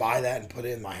could buy that and put it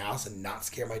in my house and not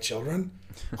scare my children,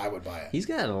 I would buy it. He's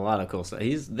got a lot of cool stuff.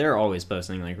 They're always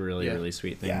posting like really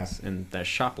sweet things, and that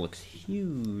shop looks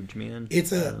huge, man.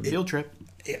 It's a Field trip.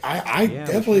 I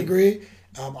definitely agree.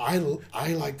 I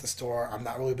like the store. I'm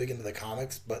not really big into the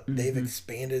comics, but they've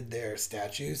expanded their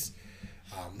statues.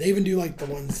 They even do like the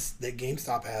ones that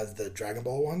GameStop has, the Dragon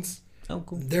Ball ones. Oh,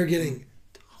 cool. They're getting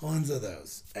tons of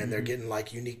those, and they're getting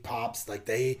like unique pops. Like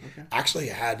they actually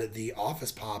had the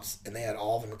Office pops, and they had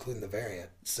all of them, including the variant.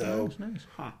 So Nice.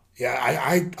 Huh. yeah,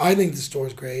 I think the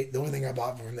store's great. The only thing I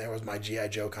bought from there was my G.I.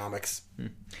 Joe comics.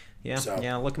 Yeah, So-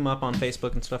 yeah. Look them up on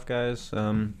Facebook and stuff, guys.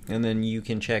 And then you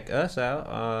can check us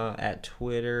out at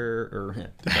Twitter,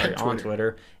 or sorry, on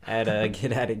Twitter at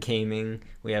Get At It Gaming.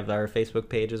 We have our Facebook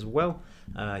page as well.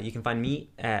 You can find me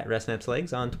at Restnet's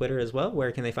Legs on Twitter as well.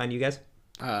 Where can they find you guys?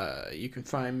 You can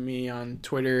find me on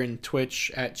Twitter and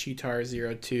Twitch at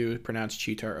Cheetar02, pronounced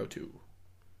Cheetar02.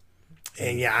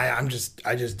 And yeah,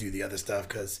 I just do the other stuff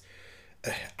because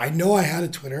I know I had a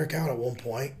Twitter account at one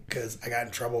point because I got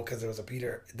in trouble because there was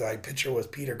my picture was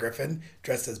Peter Griffin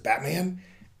dressed as Batman.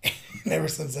 And ever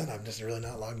since then, I'm just really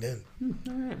not logged in.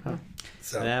 All right. Well,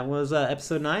 So that was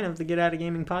episode 9 of the Get Out of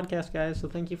Gaming podcast, guys. So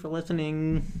thank you for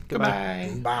listening.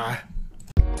 Goodbye. Goodbye.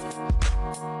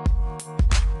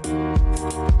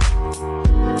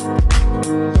 bye.